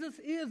 if Jesus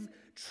is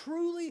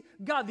truly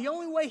God, the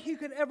only way he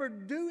could ever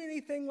do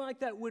anything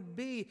like that would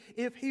be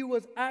if he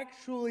was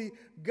actually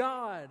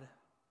God.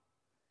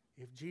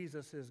 If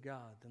Jesus is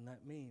God, then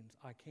that means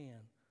I can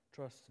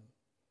trust him.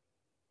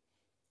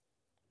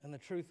 And the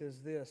truth is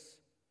this.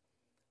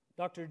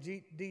 Dr.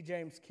 D.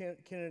 James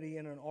Kennedy,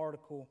 in an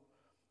article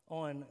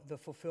on the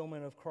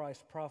fulfillment of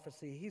Christ's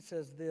prophecy, he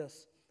says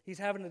this. He's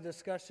having a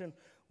discussion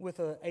with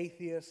an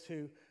atheist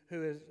who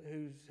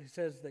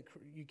says that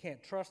you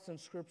can't trust in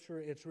Scripture.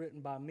 It's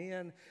written by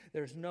men.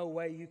 There's no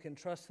way you can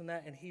trust in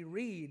that. And he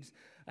reads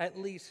at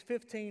least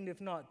 15,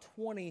 if not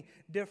 20,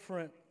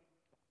 different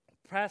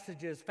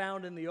passages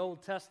found in the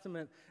Old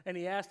Testament, and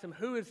he asked him,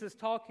 who is this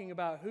talking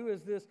about? Who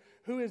is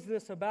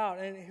this about?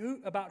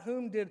 And about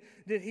whom did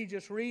he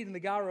just read? And the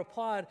guy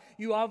replied,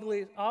 you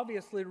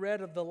obviously read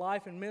of the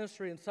life and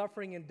ministry and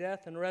suffering and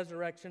death and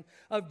resurrection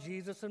of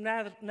Jesus of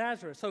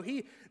Nazareth. So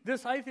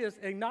this atheist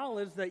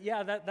acknowledged that,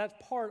 that's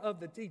part of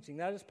the teaching.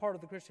 That is part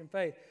of the Christian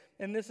faith.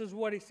 And this is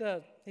what he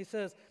says. He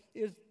says,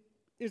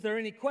 is there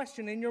any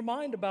question in your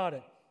mind about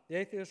it? The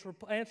atheist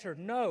answered,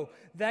 no,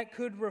 that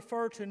could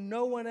refer to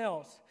no one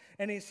else.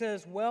 And he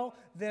says, well,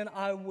 then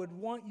I would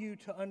want you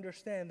to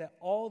understand that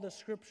all the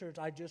scriptures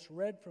I just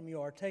read from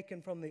you are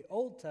taken from the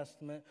Old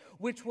Testament,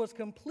 which was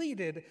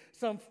completed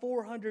some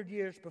 400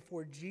 years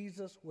before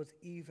Jesus was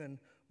even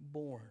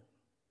born.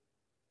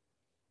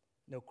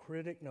 No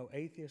critic, no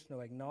atheist, no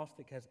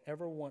agnostic has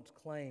ever once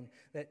claimed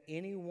that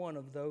any one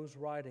of those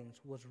writings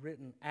was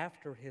written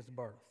after his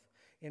birth.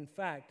 In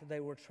fact, they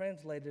were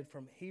translated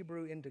from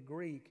Hebrew into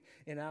Greek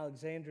in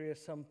Alexandria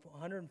some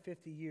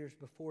 150 years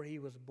before he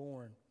was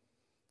born.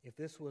 If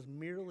this was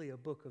merely a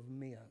book of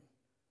men,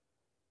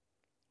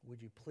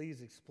 would you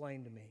please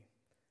explain to me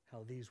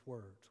how these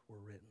words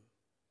were written?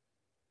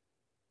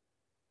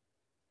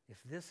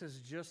 If this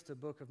is just a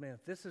book of men,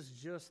 if this is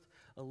just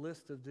a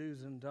list of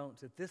do's and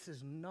don'ts, if this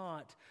is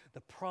not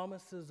the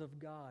promises of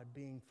God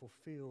being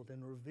fulfilled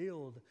and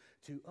revealed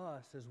to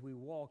us as we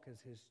walk as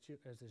His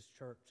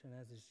church and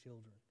as His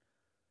children,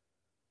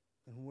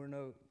 then we're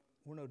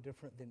no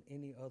different than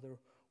any other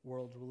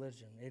world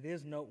religion. It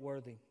is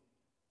noteworthy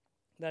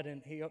that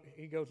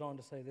he goes on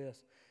to say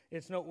this.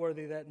 It's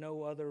noteworthy that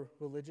no other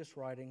religious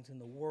writings in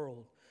the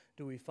world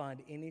do we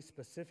find any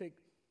specific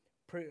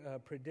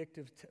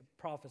predictive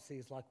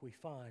prophecies like we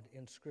find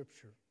in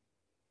Scripture.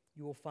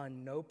 You will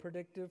find no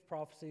predictive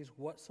prophecies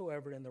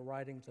whatsoever in the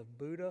writings of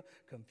Buddha,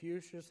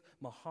 Confucius,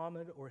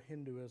 Muhammad, or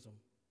Hinduism.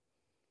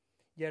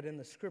 Yet in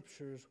the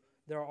Scriptures,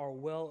 there are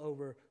well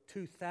over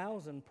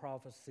 2,000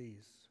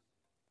 prophecies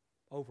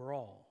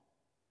overall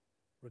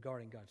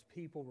regarding God's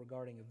people,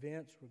 regarding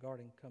events,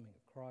 regarding coming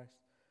of Christ,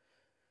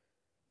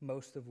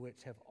 most of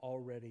which have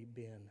already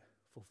been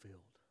fulfilled.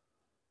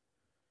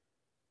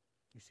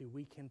 You see,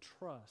 we can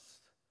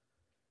trust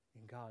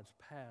in God's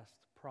past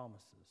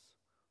promises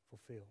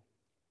fulfilled.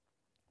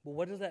 But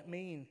what does that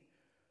mean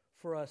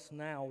for us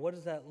now? What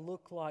does that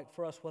look like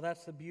for us? Well,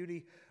 that's the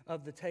beauty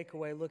of the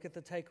takeaway. Look at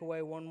the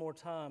takeaway one more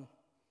time.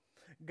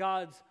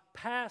 God's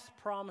past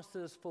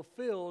promises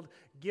fulfilled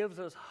gives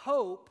us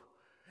hope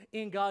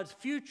in God's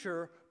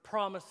future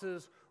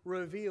promises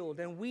revealed.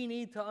 And we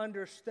need to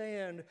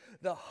understand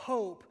the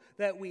hope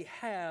that we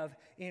have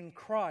in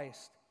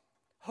Christ.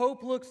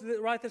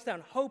 Write this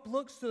down. Hope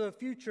looks to the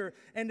future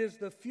and is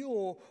the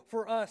fuel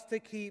for us to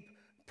keep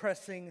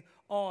pressing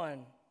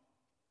on.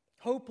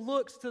 Hope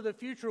looks to the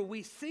future.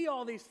 We see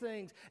all these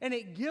things, and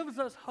it gives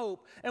us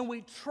hope, and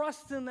we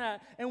trust in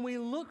that, and we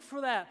look for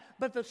that.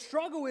 But the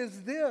struggle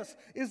is this: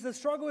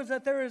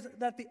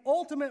 that the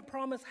ultimate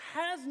promise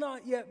has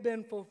not yet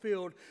been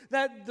fulfilled,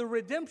 that the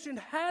redemption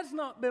has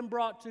not been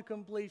brought to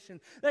completion,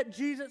 that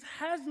Jesus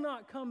has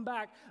not come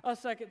back a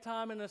second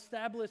time and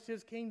established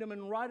His kingdom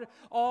and righted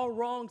all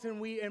wrongs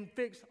and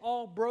fixed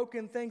all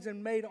broken things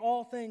and made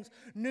all things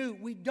new.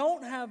 We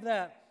don't have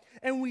that.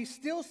 And we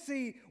still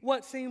see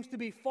what seems to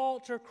be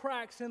faults or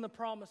cracks in the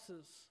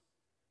promises.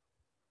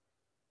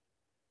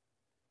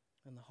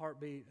 And the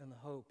heartbeat and the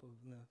hope of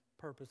the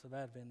purpose of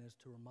Advent is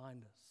to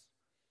remind us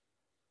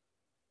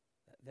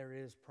that there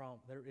is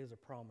a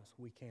promise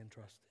we can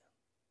trust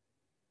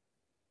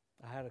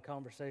in. I had a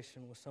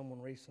conversation with someone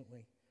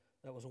recently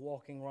that was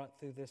walking right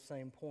through this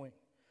same point,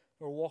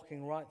 or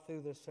walking right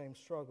through this same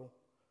struggle.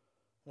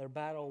 Their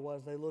battle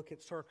was they look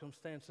at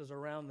circumstances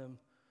around them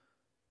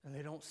and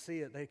they don't see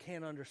it. They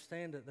can't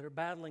understand it. They're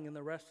battling and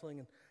they're wrestling.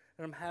 And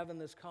I'm having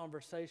this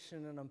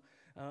conversation, and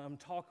I'm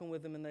talking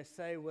with them and they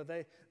say, well,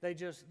 they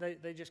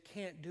just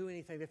can't do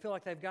anything. They feel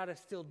like they've got to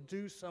still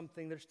do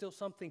something. There's still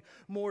something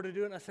more to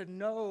do. And I said,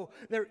 no,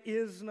 there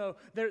is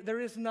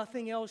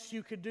nothing else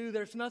you could do.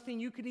 There's nothing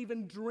you could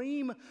even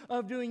dream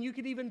of doing. You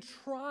could even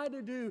try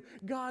to do.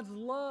 God's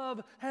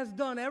love has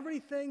done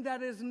everything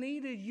that is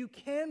needed. You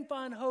can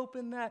find hope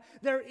in that.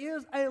 There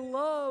is a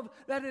love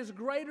that is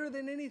greater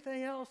than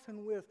anything else.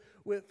 And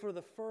for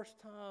the first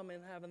time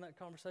in having that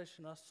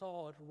conversation, I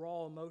saw a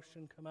raw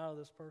emotion come out of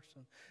this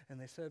person. And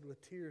they said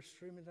with tears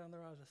streaming down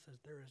their eyes, I said,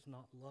 there is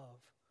not love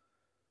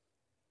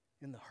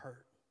in the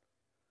hurt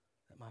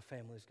that my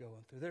family's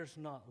going through. There's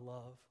not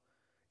love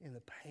in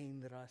the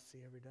pain that I see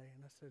every day.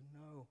 And I said,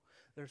 no,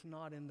 there's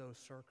not in those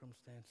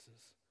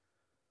circumstances.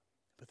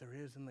 But there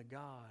is in the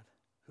God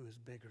who is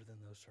bigger than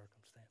those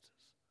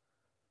circumstances.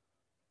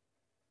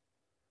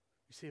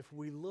 You see, if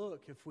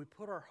we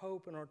put our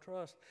hope and our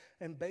trust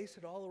and base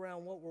it all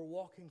around what we're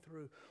walking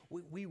through,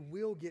 we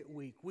will get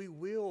weak. We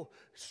will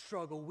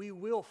struggle. We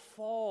will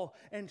fall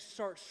and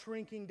start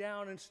shrinking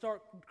down and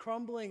start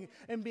crumbling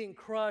and being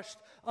crushed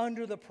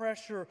under the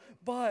pressure.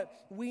 But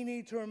we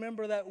need to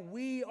remember that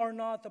we are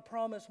not the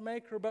promise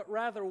maker, but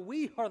rather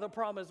we are the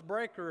promise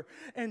breaker.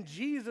 And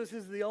Jesus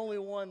is the only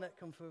one that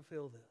can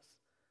fulfill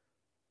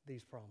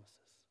these promises.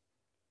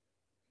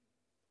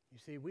 You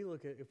see, if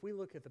we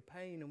look at the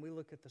pain and we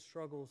look at the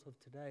struggles of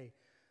today,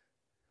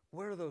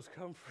 where do those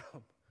come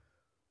from?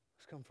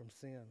 Those come from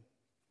sin.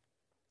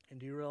 And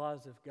do you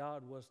realize if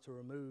God was to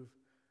remove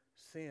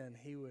sin,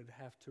 He would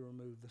have to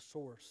remove the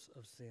source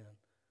of sin,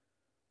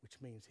 which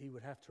means He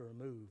would have to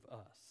remove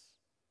us.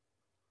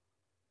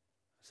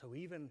 So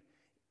even,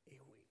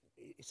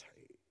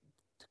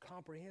 to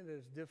comprehend it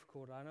is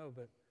difficult, I know,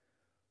 but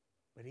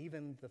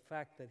even the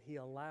fact that He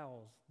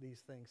allows these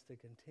things to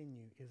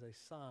continue is a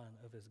sign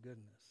of His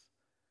goodness.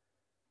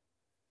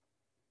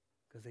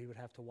 Because He would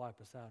have to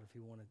wipe us out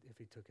if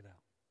He took it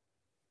out.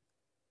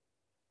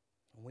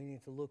 And we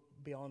need to look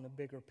beyond the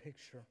bigger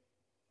picture.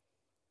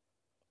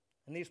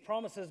 And these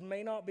promises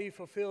may not be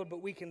fulfilled,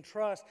 but we can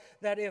trust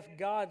that if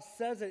God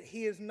says it,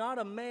 He is not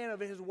a man of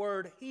His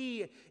word.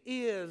 He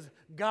is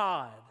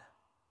God.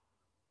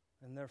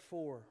 And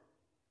therefore,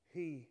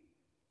 He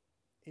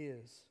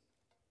is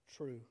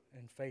true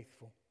and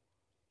faithful.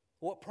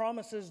 What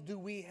promises do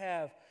we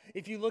have?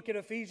 If you look at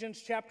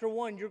Ephesians chapter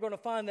 1, you're going to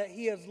find that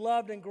He has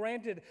loved and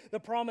granted the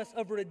promise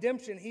of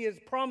redemption. He has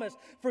promised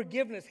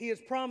forgiveness. He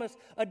has promised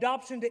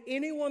adoption to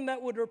anyone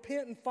that would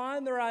repent and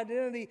find their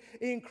identity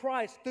in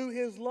Christ through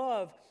His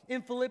love.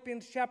 In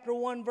Philippians chapter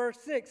 1, verse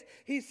 6,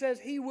 He says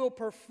He will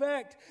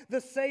perfect the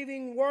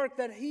saving work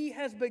that He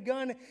has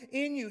begun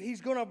in you.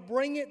 He's going to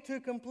bring it to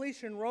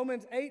completion.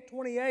 Romans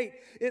 8:28,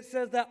 it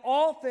says that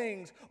all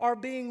things are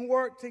being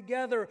worked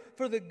together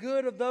for the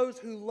good of those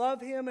who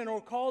love Him and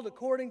are called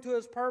according to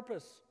His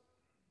purpose.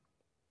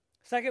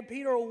 2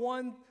 Peter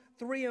 1,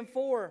 3 and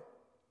 4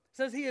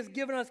 says He has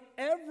given us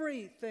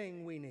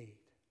everything we need.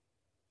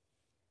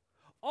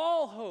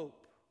 All hope.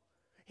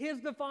 His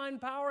divine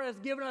power has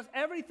given us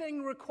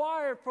everything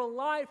required for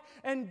life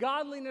and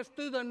godliness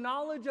through the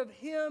knowledge of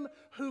Him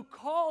who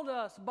called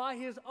us by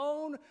His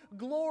own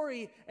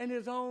glory and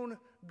His own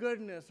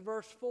goodness.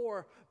 Verse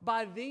 4,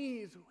 by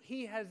these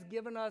He has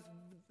given us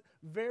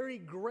very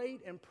great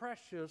and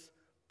precious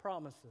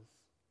promises,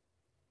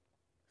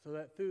 so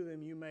that through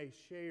them you may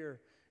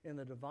share in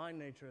the divine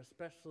nature,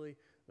 especially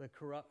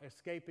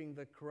escaping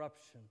the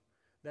corruption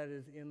that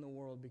is in the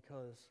world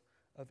because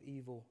of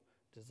evil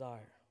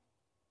desire.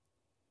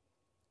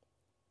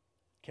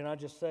 Can I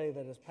just say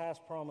that His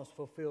past promise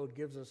fulfilled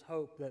gives us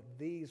hope that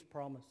these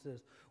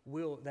promises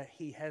that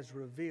He has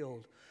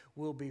revealed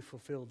will be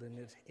fulfilled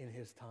in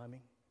His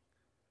timing.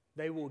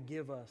 They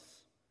give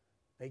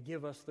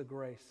us the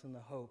grace and the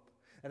hope.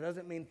 That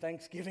doesn't mean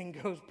Thanksgiving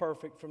goes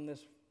perfect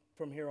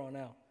from here on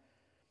out.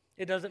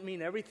 It doesn't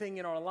mean everything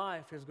in our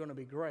life is going to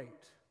be great.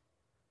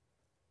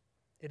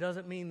 It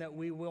doesn't mean that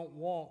we won't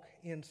walk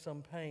in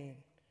some pain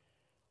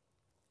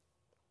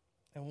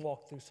and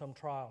walk through some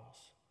trials.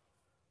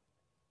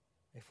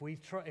 If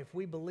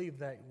we believe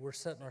that, we're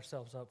setting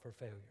ourselves up for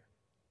failure.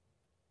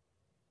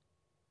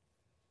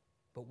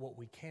 But what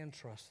we can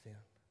trust in,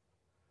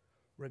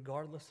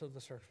 regardless of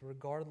the circumstances,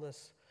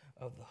 regardless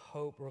of the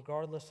hope,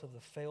 regardless of the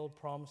failed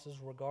promises,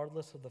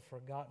 regardless of the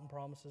forgotten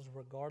promises,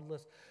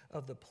 regardless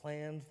of the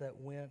plans that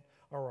went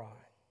awry,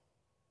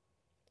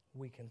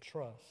 we can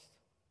trust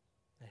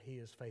that He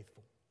is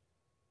faithful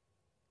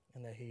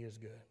and that He is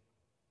good.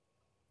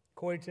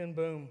 Corrie ten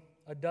Boom,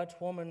 a Dutch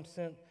woman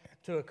sent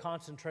to a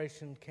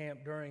concentration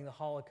camp during the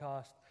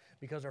Holocaust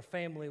because her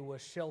family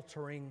was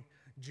sheltering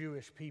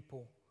Jewish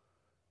people.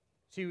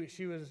 She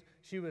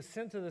was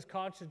sent to this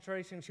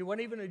concentration. She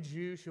wasn't even a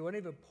Jew. She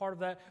wasn't even part of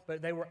that,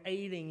 but they were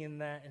aiding in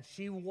that. And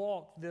she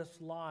walked this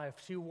life.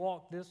 She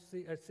walked this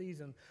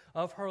season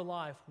of her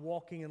life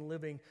walking and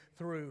living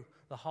through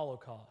the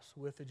Holocaust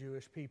with the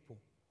Jewish people.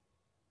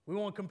 We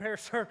won't compare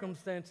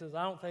circumstances.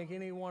 I don't think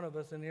any one of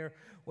us in here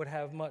would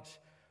have much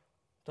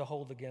to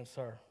hold against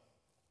her.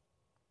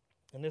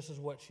 And this is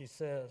what she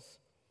says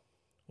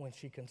when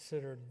she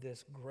considered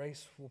this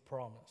graceful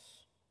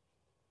promise.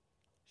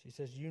 She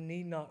says, "You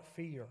need not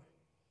fear.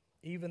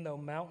 Even though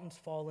mountains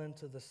fall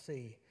into the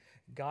sea,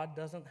 God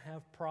doesn't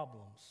have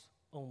problems,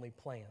 only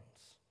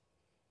plans.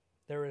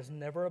 There is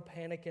never a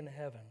panic in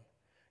heaven.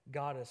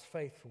 God is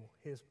faithful.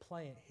 His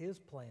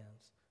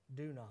plans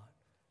do not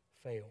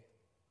fail."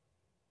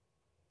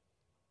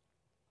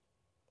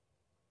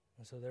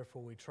 And so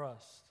therefore we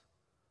trust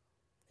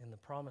in the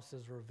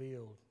promises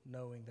revealed,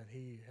 knowing that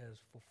He has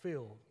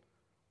fulfilled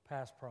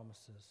past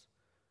promises,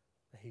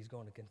 that He's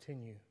going to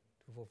continue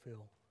to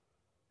fulfill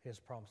His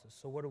promises.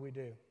 So what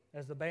do?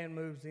 As the band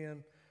moves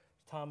in,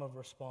 time of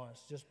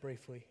response, just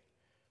briefly,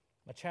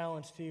 my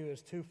challenge to you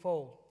is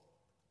twofold.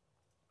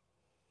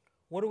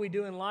 What do we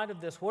do in light of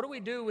this? What do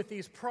we do with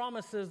these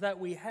promises that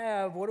we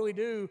have? What do we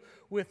do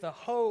with the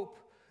hope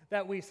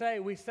that we say?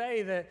 We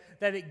say that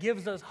it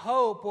gives us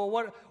hope. Well,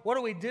 what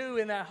do we do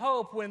in that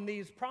hope when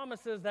these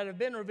promises that have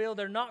been revealed,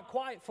 they're not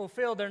quite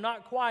fulfilled, they're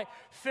not quite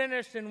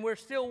finished, and we're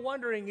still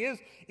wondering,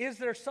 is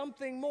there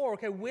something more?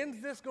 Okay,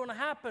 when's this going to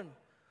happen?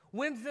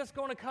 When's this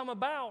going to come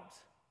about?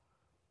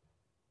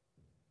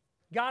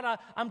 God,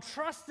 I'm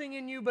trusting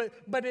in you,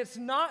 but it's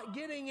not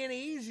getting any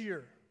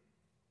easier.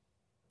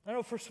 I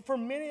know for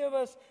many of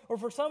us, or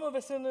for some of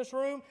us in this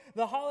room,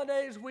 the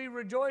holidays we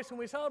rejoice and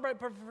we celebrate,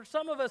 but for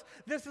some of us,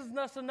 this is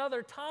just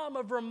another time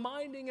of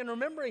reminding and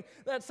remembering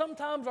that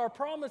sometimes our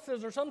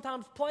promises or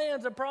sometimes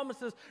plans and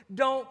promises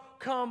don't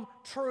come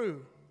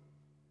true.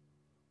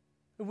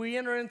 We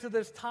enter into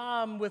this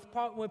time with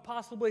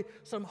possibly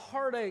some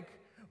heartache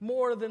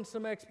more than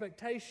some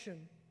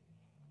expectation.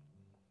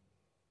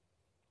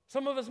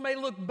 Some of us may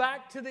look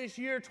back to this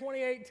year,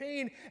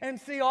 2018, and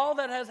see all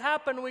that has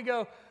happened, and we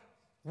go,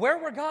 where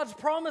were God's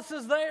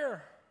promises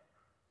there?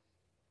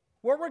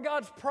 Where were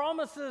God's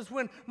promises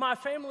when my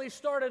family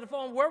started to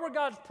fall? Where were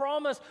God's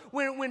promise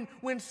when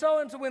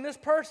so-and-so, when this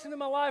person in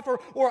my life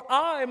or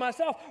I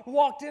myself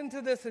walked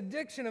into this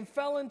addiction and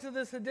fell into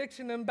this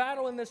addiction and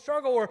battle in this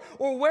struggle?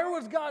 Or where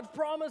was God's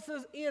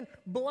promises in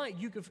blank?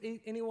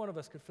 Any one of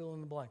us could fill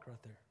in the blank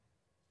right there.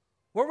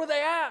 Where were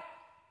they at?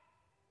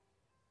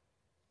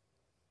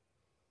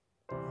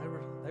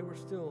 They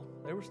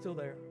were still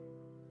there.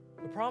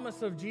 The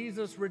promise of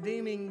Jesus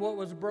redeeming what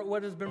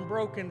has been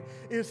broken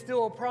is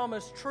still a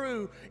promise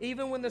true,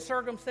 even when the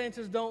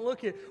circumstances don't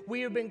look it.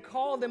 We have been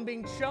called and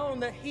being shown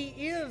that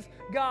He is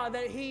God,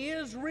 that He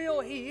is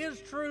real, He is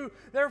true.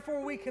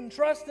 Therefore, we can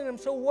trust in Him.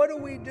 So what do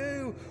we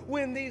do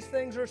when these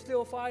things are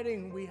still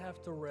fighting? We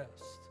have to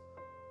rest.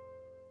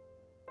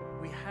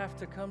 We have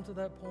to come to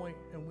that point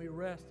and we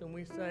rest and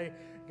we say,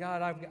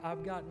 God,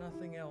 I've got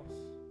nothing else.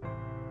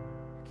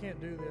 I can't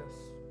do this.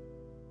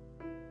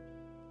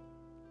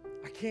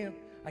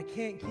 I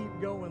can't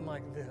keep going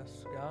like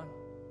this, God.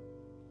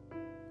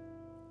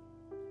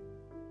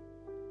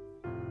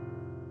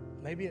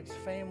 Maybe it's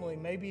family,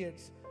 maybe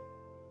it's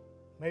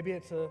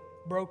a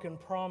broken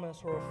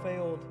promise or a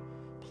failed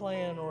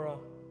plan or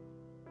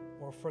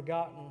a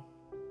forgotten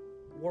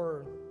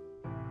word,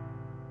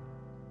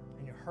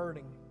 and you're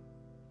hurting,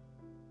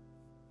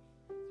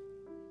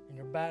 and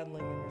you're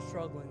battling and you're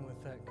struggling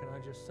with that. Can I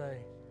just say,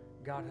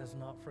 God has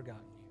not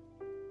forgotten you.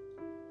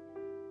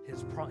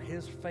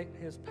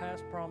 His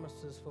past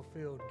promises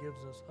fulfilled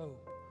gives us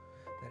hope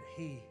that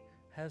He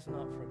has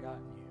not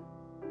forgotten you,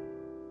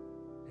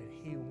 that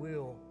He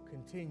will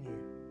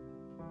continue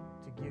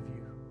to give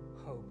you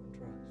hope and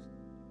trust.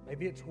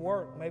 Maybe it's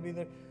work. Maybe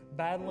they're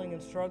battling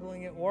and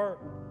struggling at work,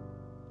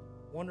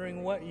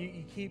 wondering what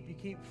you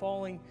keep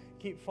falling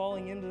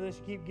into this.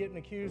 You keep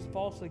getting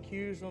falsely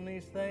accused on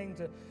these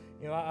things.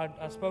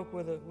 I spoke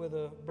with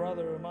a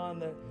brother of mine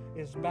that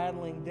is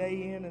battling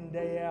day in and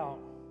day out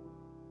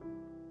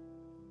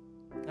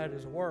at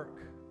his work.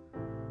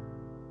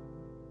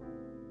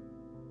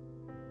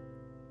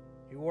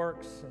 He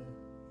works, and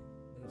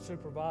the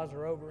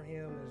supervisor over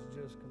him is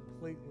just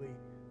completely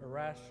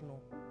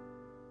irrational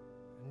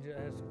and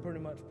has pretty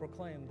much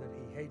proclaimed that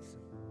he hates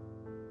him,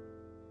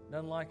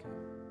 doesn't like him.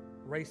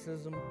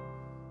 Racism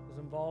is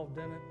involved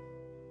in it.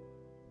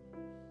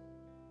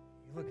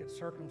 You look at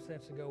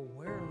circumstance and go,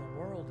 where in the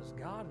world is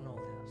God in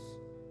all this?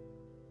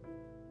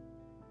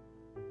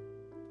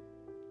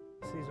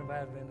 The season of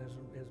Advent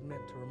is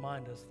meant to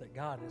remind us that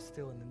God is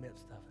still in the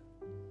midst of it,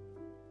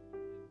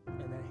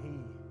 and that He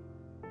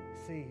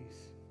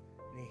sees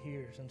and He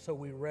hears, and so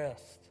we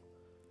rest.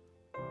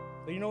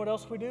 But you know what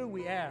else we do?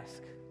 We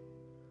ask.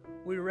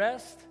 We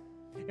rest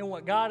in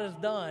what God has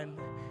done,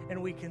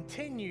 and we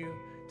continue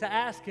to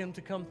ask Him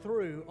to come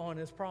through on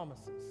His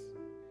promises.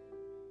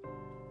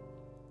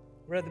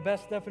 Read the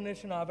best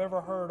definition I've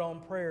ever heard on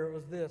prayer. It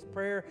was this: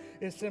 prayer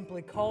is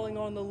simply calling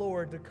on the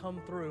Lord to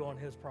come through on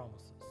His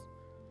promises.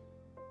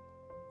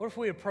 What if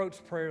we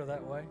approach prayer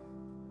that way?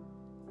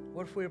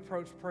 What if we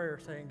approach prayer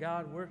saying,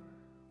 God,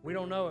 we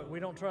don't know it, we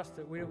don't trust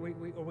it,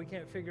 or we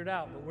can't figure it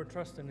out, but we're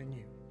trusting in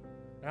you.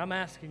 And I'm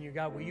asking you,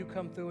 God, will you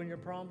come through in your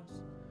promise?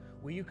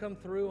 Will you come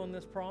through on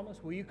this promise?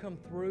 Will you come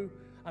through?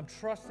 I'm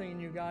trusting in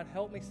you, God.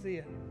 Help me see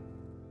it.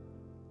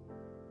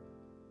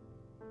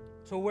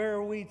 So where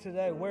are we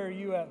today? Where are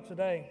you at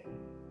today?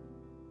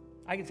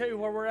 I can tell you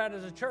where we're at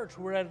as a church.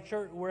 We're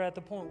at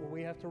the point where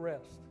we have to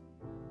rest.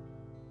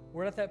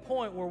 We're at that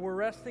point where we're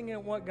resting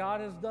in what God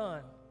has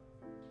done.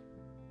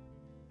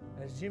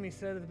 As Jimmy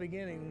said at the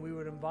beginning, we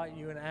would invite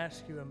you and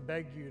ask you and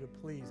beg you to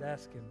please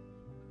ask Him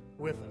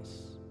with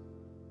us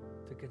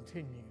to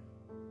continue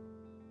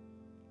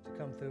to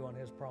come through on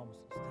His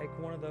promises. Take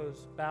one of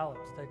those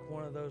ballots, take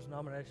one of those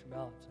nomination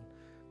ballots and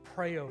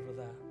pray over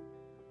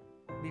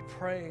that. Be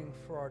praying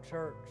for our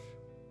church.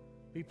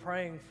 Be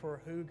praying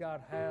for who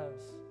God has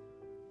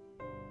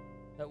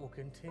that will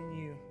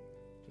continue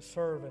to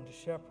serve and to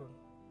shepherd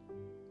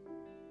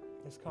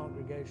His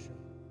congregation.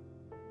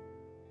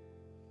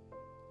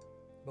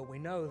 But we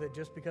know that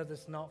just because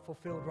it's not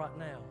fulfilled right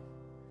now,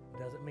 it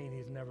doesn't mean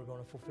He's never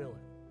going to fulfill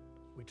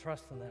it. We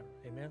trust in that.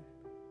 Amen?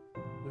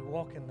 We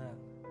walk in that.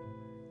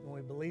 And we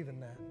believe in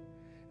that.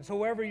 And so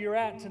wherever you're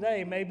at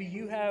today, maybe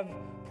you have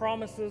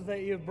promises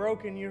that you've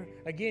broken. You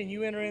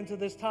enter into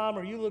this time,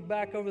 or you look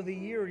back over the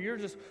year, or you're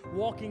just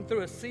walking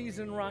through a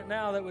season right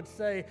now that would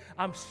say,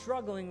 I'm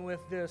struggling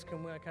with this.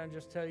 Can I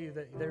just tell you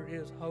that there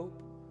is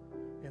hope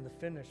in the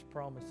finished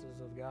promises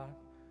of God?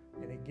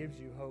 And it gives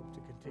you hope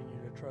to continue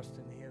to trust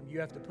in Him. You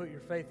have to put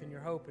your faith and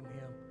your hope in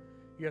Him.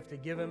 You have to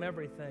give Him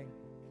everything.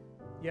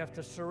 You have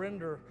to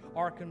surrender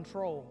our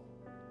control.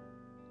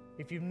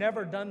 If you've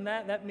never done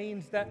that, that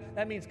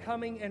means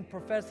coming and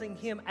professing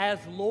Him as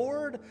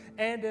Lord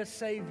and as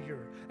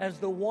Savior, as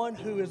the one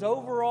who is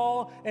over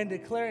all, and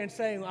declaring and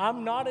saying,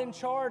 I'm not in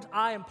charge,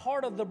 I am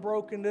part of the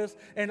brokenness,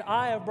 and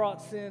I have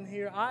brought sin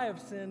here, I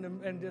have sinned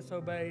and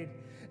disobeyed,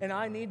 and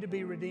I need to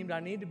be redeemed,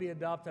 I need to be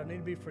adopted, I need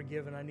to be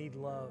forgiven, I need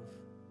love,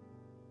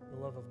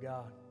 the love of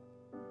God.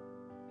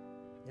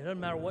 It doesn't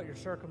matter what your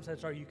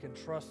circumstances are, you can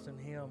trust in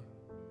Him.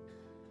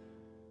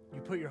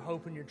 You put your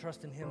hope and your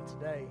trust in Him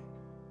today.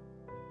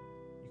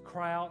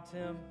 Cry out to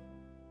Him.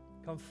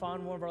 Come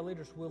find one of our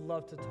leaders. We'd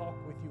love to talk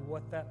with you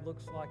what that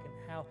looks like and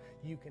how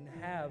you can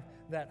have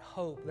that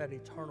hope, that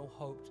eternal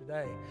hope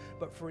today.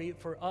 But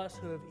for us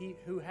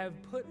who have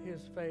put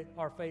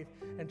our faith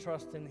and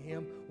trust in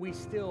Him, we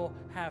still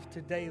have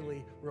to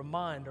daily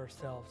remind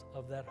ourselves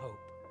of that hope.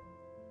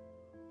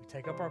 We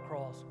take up our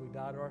cross, we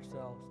die to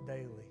ourselves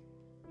daily,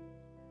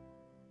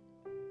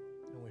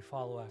 and we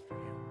follow after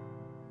Him.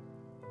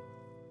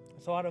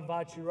 So I'd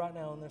invite you right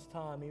now in this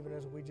time, even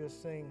as we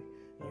just sing,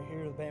 you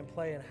hear the band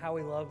play and how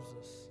He loves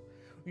us.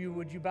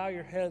 Would you bow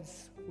your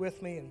heads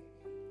with me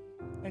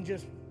and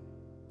just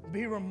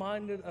be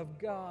reminded of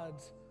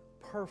God's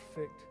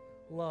perfect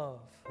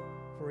love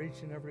for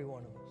each and every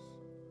one of us.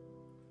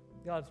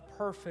 God's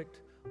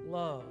perfect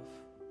love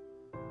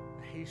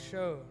that He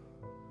showed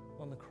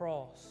on the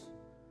cross.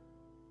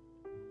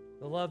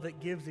 The love that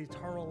gives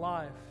eternal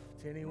life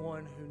to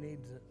anyone who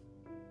needs it.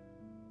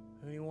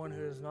 Anyone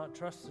who has not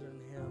trusted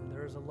in Him,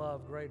 there is a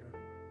love greater.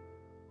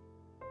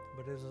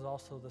 But it is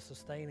also the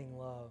sustaining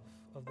love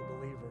of the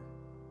believer.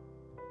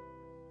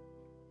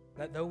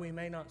 That though we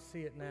may not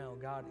see it now,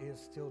 God is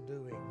still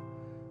doing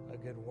a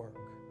good work.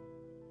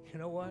 You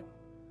know what?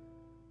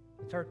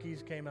 The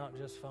turkeys came out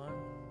just fine.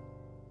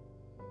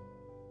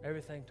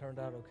 Everything turned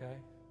out okay.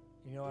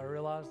 You know, I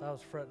realized I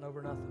was fretting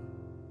over nothing.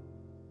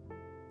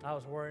 I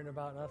was worrying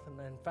about nothing.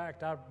 In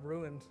fact, I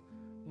ruined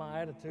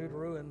my attitude,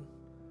 ruined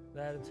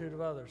the attitude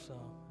of others. So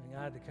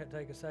I had to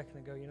take a second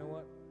and go, you know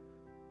what?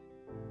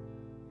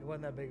 It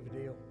wasn't that big of a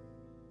deal.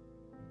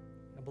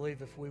 I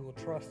believe if we will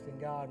trust in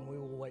God and we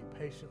will wait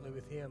patiently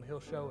with Him, He'll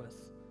show us.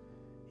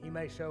 He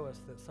may show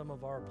us that some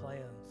of our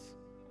plans,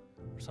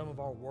 or some of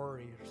our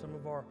worry, or some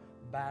of our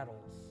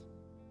battles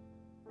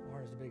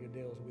aren't as big a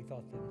deal as we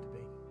thought them to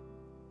be.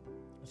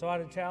 So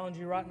I'd challenge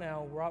you right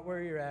now, right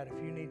where you're at,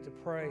 if you need to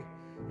pray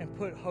and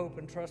put hope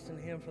and trust in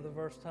Him for the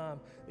first time,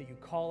 that you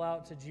call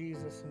out to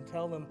Jesus and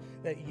tell Him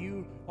that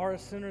you are a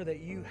sinner,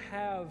 that you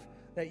have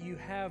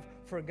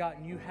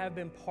forgotten, you have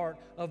been part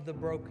of the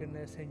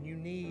brokenness, and you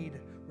need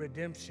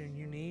redemption.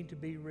 You need to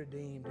be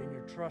redeemed, and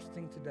you're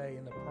trusting today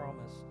in the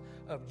promise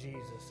of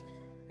Jesus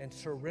and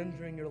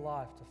surrendering your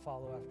life to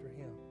follow after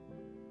Him.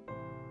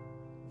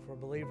 For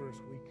believers,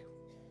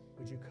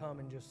 would you come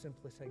and just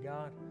simply say,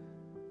 God,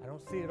 I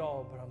don't see it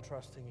all, but I'm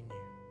trusting in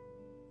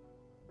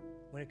You.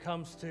 When it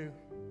comes to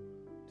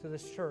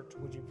this church,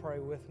 would you pray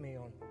with me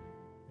on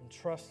and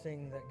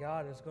trusting that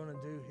God is going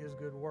to do His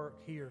good work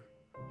here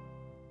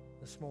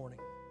this morning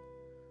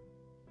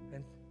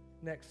and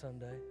next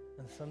Sunday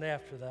and the Sunday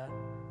after that.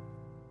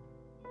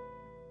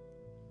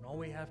 And all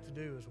we have to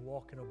do is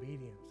walk in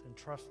obedience and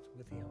trust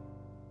with Him.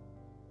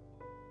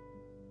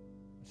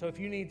 So if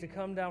you need to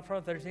come down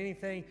front, if there's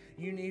anything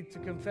you need to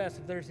confess,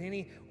 if there's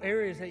any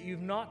areas that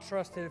you've not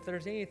trusted, if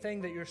there's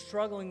anything that you're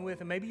struggling with,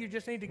 and maybe you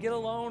just need to get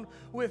alone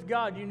with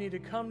God, you need to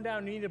come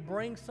down, you need to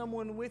bring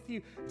someone with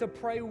you to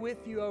pray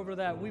with you over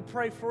that. We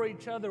pray for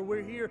each other.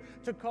 We're here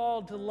to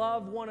call to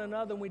love one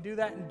another, and we do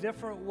that in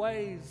different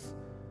ways.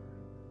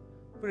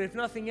 But if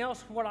nothing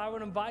else, what I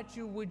would invite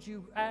you, would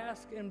you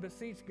ask and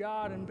beseech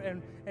God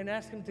and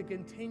ask Him to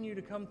continue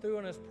to come through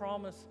on His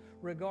promise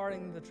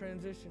regarding the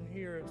transition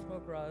here at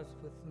Smoke Rise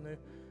with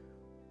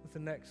the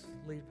next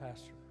lead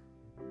pastor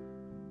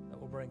that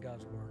will bring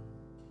God's Word.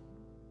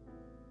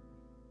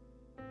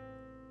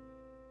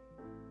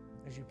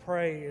 as you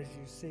pray, as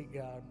you seek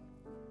God.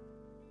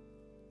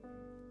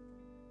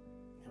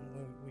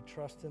 And we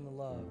trust in the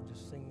love.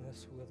 Just sing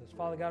this with us.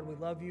 Father God, we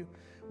love you.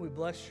 We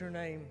bless your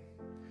name.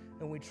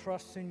 And we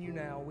trust in you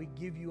now. We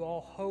give you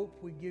all hope.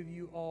 We give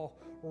you all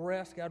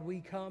rest. God, we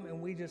come and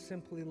we just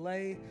simply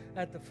lay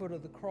at the foot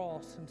of the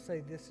cross and say,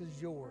 this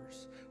is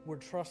yours. We're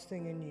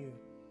trusting in you.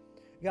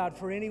 God,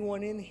 for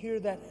anyone in here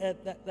that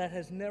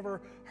has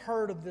never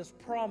heard of this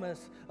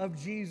promise of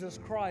Jesus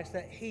Christ,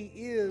 that he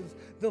is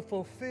the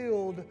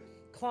fulfilled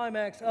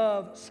climax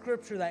of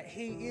Scripture, that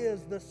he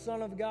is the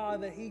Son of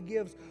God, that he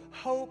gives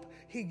hope,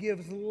 he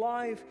gives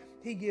life,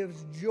 he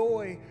gives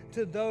joy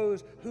to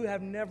those who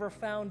have never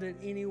found it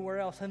anywhere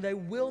else, and they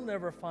will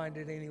never find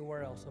it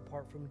anywhere else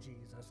apart from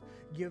Jesus.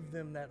 Give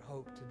them that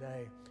hope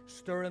today.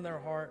 Stir in their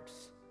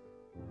hearts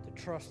to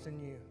trust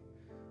in you.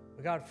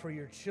 But God, for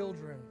your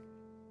children,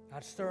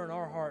 God, stir in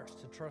our hearts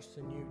to trust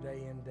in you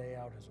day in, day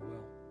out as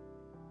well.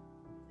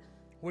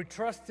 We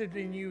trusted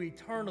in you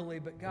eternally,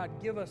 but God,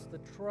 give us the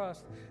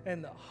trust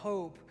and the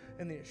hope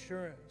and the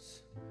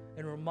assurance,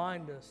 and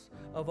remind us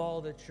of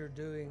all that you're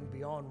doing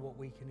beyond what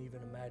we can even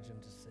imagine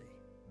to see.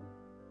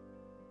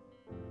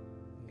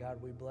 And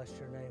God, we bless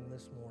your name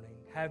this morning.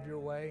 Have your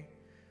way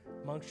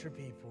amongst your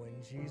people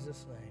in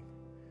Jesus' name.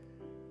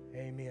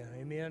 Amen.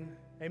 Amen.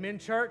 Amen,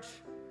 church.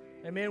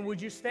 Amen.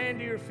 Would you stand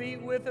to your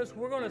feet with us?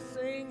 We're going to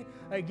sing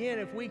again.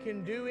 If we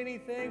can do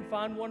anything,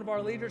 find one of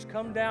our leaders,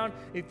 come down.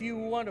 If you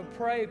want to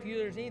pray, if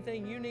there's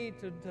anything you need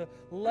to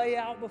lay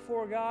out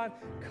before God,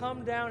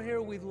 come down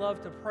here. We'd love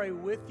to pray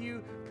with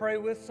you, pray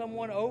with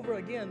someone over,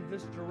 again,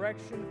 this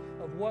direction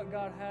of what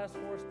God has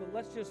for us. But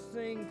let's just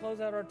sing, close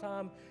out our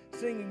time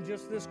singing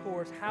just this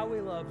chorus, how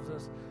he loves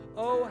us.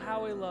 Oh,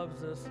 how he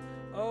loves us.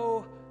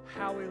 Oh,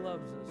 how he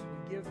loves us.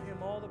 We give him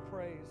all the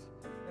praise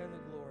and